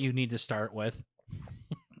 That's what you need to start with.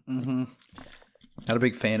 Mm-hmm. Not a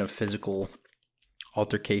big fan of physical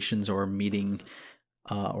altercations or meeting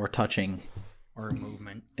or touching. Or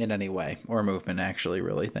movement. In any way. Or movement, actually,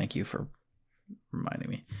 really. Thank you for reminding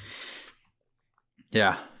me.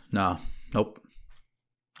 Yeah. No. Nope.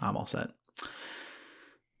 I'm all set.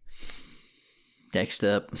 Next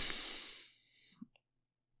up.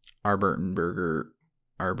 Arbert and Berger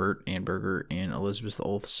and Elizabeth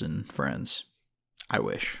Olsen friends. I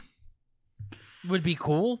wish. Would be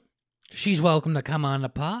cool. She's welcome to come on the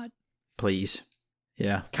pod. Please.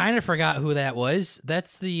 Yeah. Kind of forgot who that was.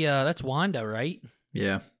 That's that's Wanda, right?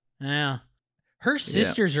 Yeah. Yeah. Her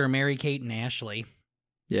sisters are Mary-Kate and Ashley.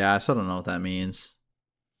 Yeah, I still don't know what that means.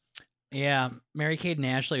 Yeah, Mary-Kate and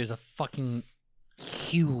Ashley was a fucking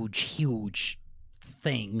huge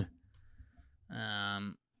thing.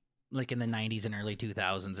 Like in the 90s and early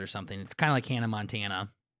 2000s or something. It's kind of like Hannah Montana.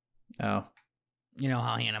 Oh. You know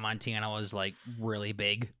how Hannah Montana was like really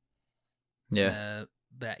big? Yeah.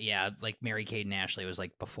 Like Mary-Kate and Ashley was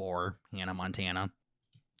like before Hannah Montana.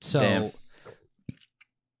 So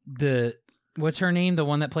Damn. What's her name? The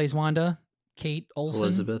one that plays Wanda? Kate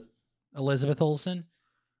Olsen? Elizabeth Olsen?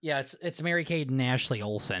 Yeah, it's Mary-Kate and Ashley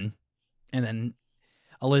Olsen. And then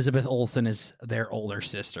Elizabeth Olsen is their older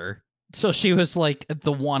sister. So she was like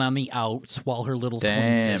the one on the outs while her little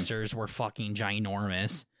twin sisters were fucking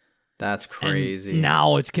ginormous. That's crazy. And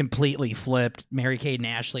now it's completely flipped. Mary-Kate and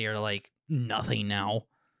Ashley are like nothing now.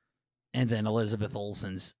 And then Elizabeth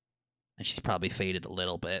Olsen's, and she's probably faded a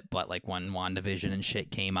little bit, but like when WandaVision and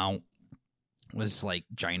shit came out, was like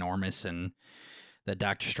ginormous, and the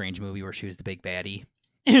Doctor Strange movie where she was the big baddie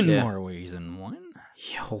in more ways than one.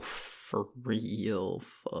 Yo, for real,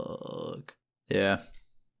 fuck. Yeah.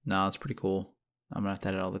 No, it's pretty cool. I'm gonna have to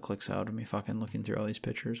edit all the clicks out of me fucking looking through all these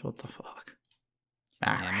pictures. What the fuck?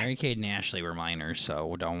 Yeah, Mary-Kate and Ashley were minors,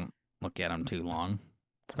 so don't look at them too long.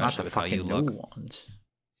 Not the fucking new ones.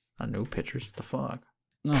 Not new pictures. What the fuck?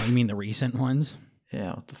 No, you mean the recent ones?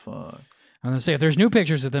 Yeah, what the fuck? I'm gonna say if there's new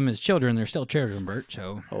pictures of them as children, they're still children, Bert.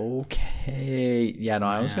 So okay, yeah, no,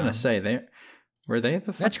 I was gonna say were they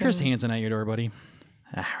the fucking... That's Chris Hansen at your door, buddy.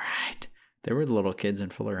 All right, they were the little kids in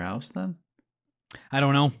Fuller House then. I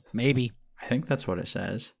don't know, maybe. I think that's what it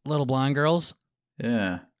says. Little blonde girls.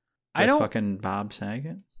 Yeah, I don't fucking Bob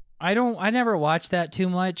Saget. I never watched that too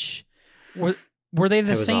much. Were they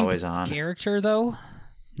the same character though?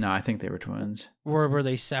 No, I think they were twins. Or were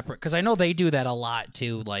they separate? Because I know they do that a lot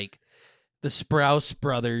too. Like the Sprouse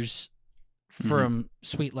brothers from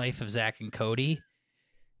Sweet Life of Zach and Cody,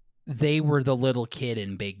 they were the little kid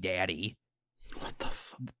in Big Daddy. What the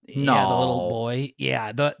fuck? No. Yeah, the little boy.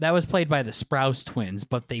 Yeah, that was played by the Sprouse twins,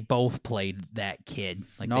 but they both played that kid.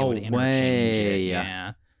 Like no they would interchange way. It.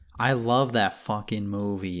 Yeah. I love that fucking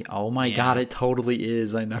movie. Oh my god, it totally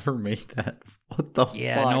is. I never made that. What the fuck?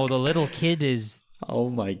 Yeah, no, the little kid is...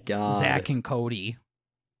 Oh my god. Zach and Cody.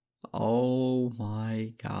 Oh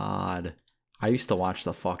my god. I used to watch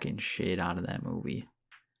the fucking shit out of that movie.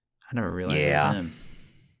 I never realized it was him.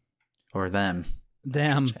 Or them.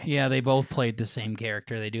 Them. Yeah, they both played the same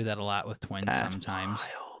character. They do that a lot with twins sometimes.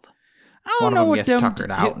 Wild. I don't know One what of them gets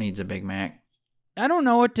tuckered out, needs a Big Mac. I don't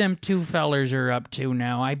know what them two fellers are up to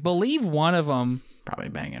now. I believe one of them probably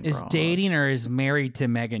banging is dating or is married to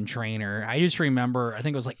Meghan Trainor. I just remember, I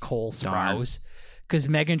think it was like Cole Sprouse. Because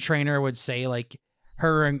Meghan Trainor would say like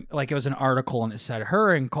her and like it was an article and it said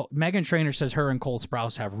Meghan Trainor says her and Cole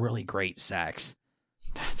Sprouse have really great sex.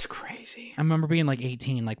 That's crazy. I remember being like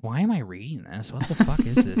 18, like, why am I reading this? What the fuck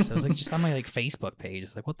is this? I was like just on my like Facebook page.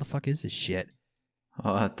 It's like, what the fuck is this shit?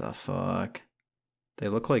 What the fuck? They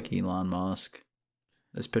look like Elon Musk.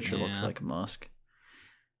 This picture looks like Musk.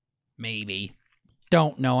 Maybe.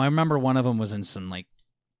 Don't know. I remember one of them was in some like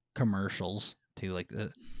commercials too, like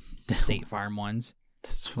the State Farm ones.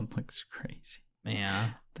 This one looks crazy.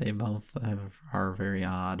 Yeah. They both are very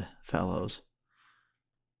odd fellows.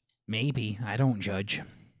 Maybe. I don't judge.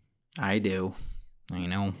 I do. I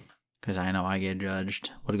know. Because I know I get judged.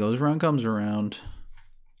 What goes around comes around.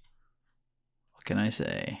 What can I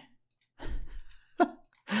say?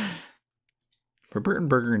 For Bert and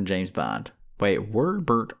Berger and James Bond. Wait, were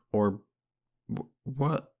Bert or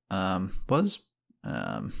what? Was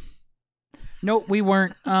Nope, we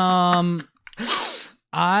weren't. I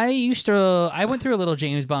went through a little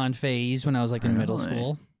James Bond phase when I was like in middle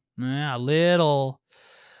school. Yeah, little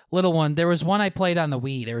one. There was one I played on the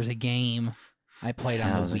Wii. There was a game I played on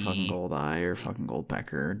the Wii. It was like fucking Goldeneye or fucking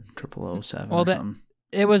Goldpecker, 007 well, or something.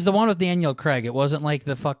 It was the one with Daniel Craig. It wasn't like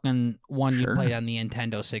the fucking one you played on the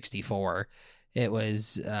Nintendo 64. It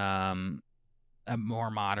was a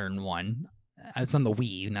more modern one. It's on the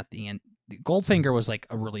Wii, not the Goldfinger was like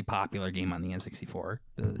a really popular game on the N64.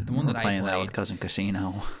 The one that I played. That with Cousin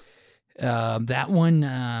Casino. That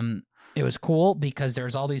one, it was cool because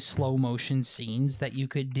there's all these slow motion scenes that you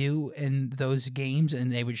could do in those games,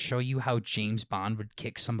 and they would show you how James Bond would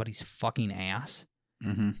kick somebody's fucking ass.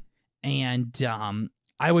 Mm-hmm. And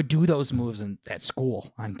I would do those moves at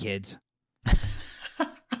school on kids.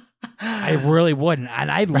 I really would,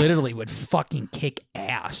 and I literally would fucking kick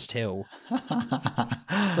ass too.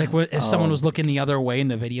 Like if someone was looking the other way in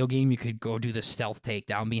the video game, you could go do the stealth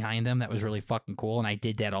takedown behind them. That was really fucking cool, and I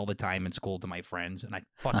did that all the time in school to my friends, and I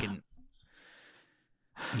fucking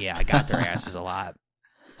I got their asses a lot.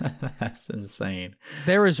 That's insane.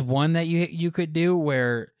 There was one that you could do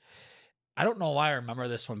where I don't know why I remember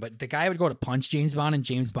this one, but the guy would go to punch James Bond, and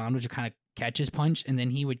James Bond would just kind of catch his punch, and then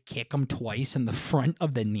he would kick him twice in the front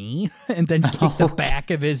of the knee, and then kick the back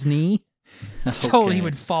of his knee. So he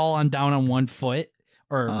would fall down on one foot,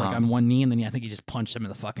 or like on one knee, and then I think he just punched him in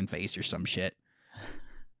the fucking face or some shit.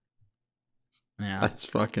 Yeah, that's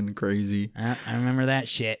fucking crazy. I remember that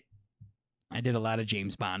shit. I did a lot of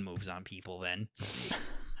James Bond moves on people then.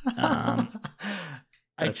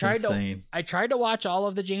 That's insane. I tried to watch all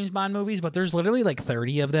of the James Bond movies, but there's literally like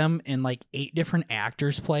 30 of them, and like 8 different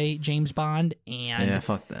actors play James Bond, and yeah,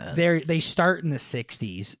 fuck that. They start in the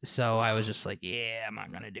 60s, so I was just like, yeah, I'm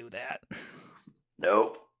not gonna do that.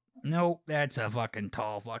 Nope, that's a fucking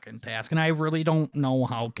tall fucking task, and I really don't know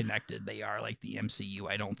how connected they are, like the MCU.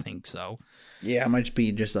 I don't think so. Yeah, it might just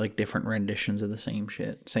be just like different renditions of the same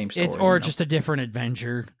shit, same story, or just a different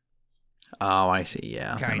adventure. Oh, I see.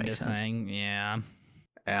 Yeah, kind of thing. Yeah.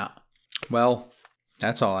 Yeah. Well,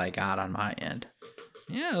 that's all I got on my end.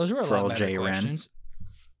 Yeah, those were a lot better questions.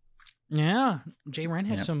 Yeah, J. Ren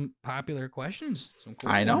has some popular questions. Some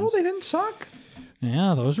cool ones. They didn't suck.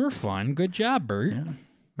 Yeah, those were fun. Good job, Bert.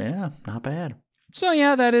 Yeah, not bad. So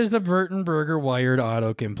yeah, that is the Bert and Burger Wired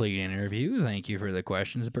autocomplete interview. Thank you for the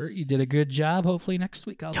questions, Bert. You did a good job. Hopefully next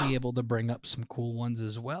week I'll be able to bring up some cool ones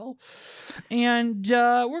as well. And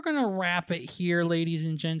we're going to wrap it here, ladies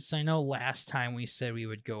and gents. I know last time we said we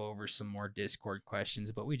would go over some more Discord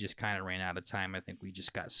questions, but we just kind of ran out of time. I think we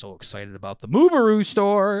just got so excited about the Nub Rubberz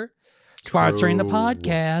store sponsoring the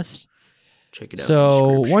podcast. Check it out.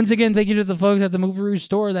 So once again, thank you to the folks at the Nub Rubberz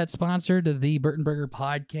store that sponsored the Bert and Burger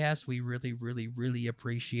podcast. We really, really, really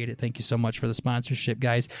appreciate it. Thank you so much for the sponsorship,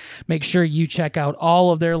 guys. Make sure you check out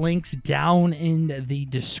all of their links down in the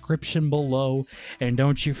description below. And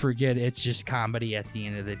don't you forget, it's just comedy at the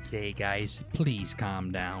end of the day, guys. Please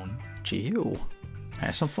calm down. Chill.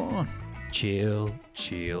 Have some fun. Chill.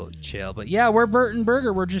 But yeah, we're Bert and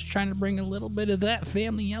Burger. We're just trying to bring a little bit of that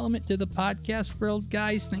family element to the podcast world,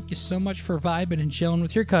 guys. Thank you so much for vibing and chilling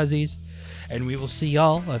with your cuzzies. And we will see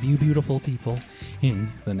all of you beautiful people in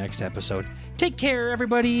the next episode. Take care,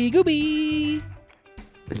 everybody. Gooby.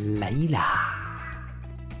 Layla.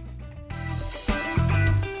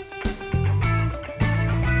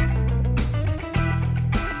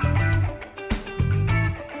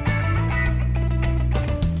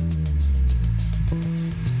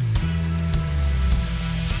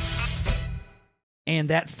 And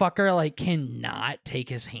that fucker, like, cannot take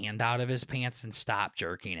his hand out of his pants and stop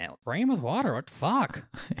jerking it. Spray him with water. What the fuck?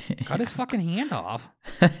 Cut his fucking hand off.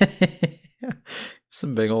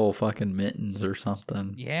 Some big old fucking mittens or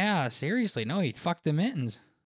something. Yeah, seriously. No, he'd fuck the mittens.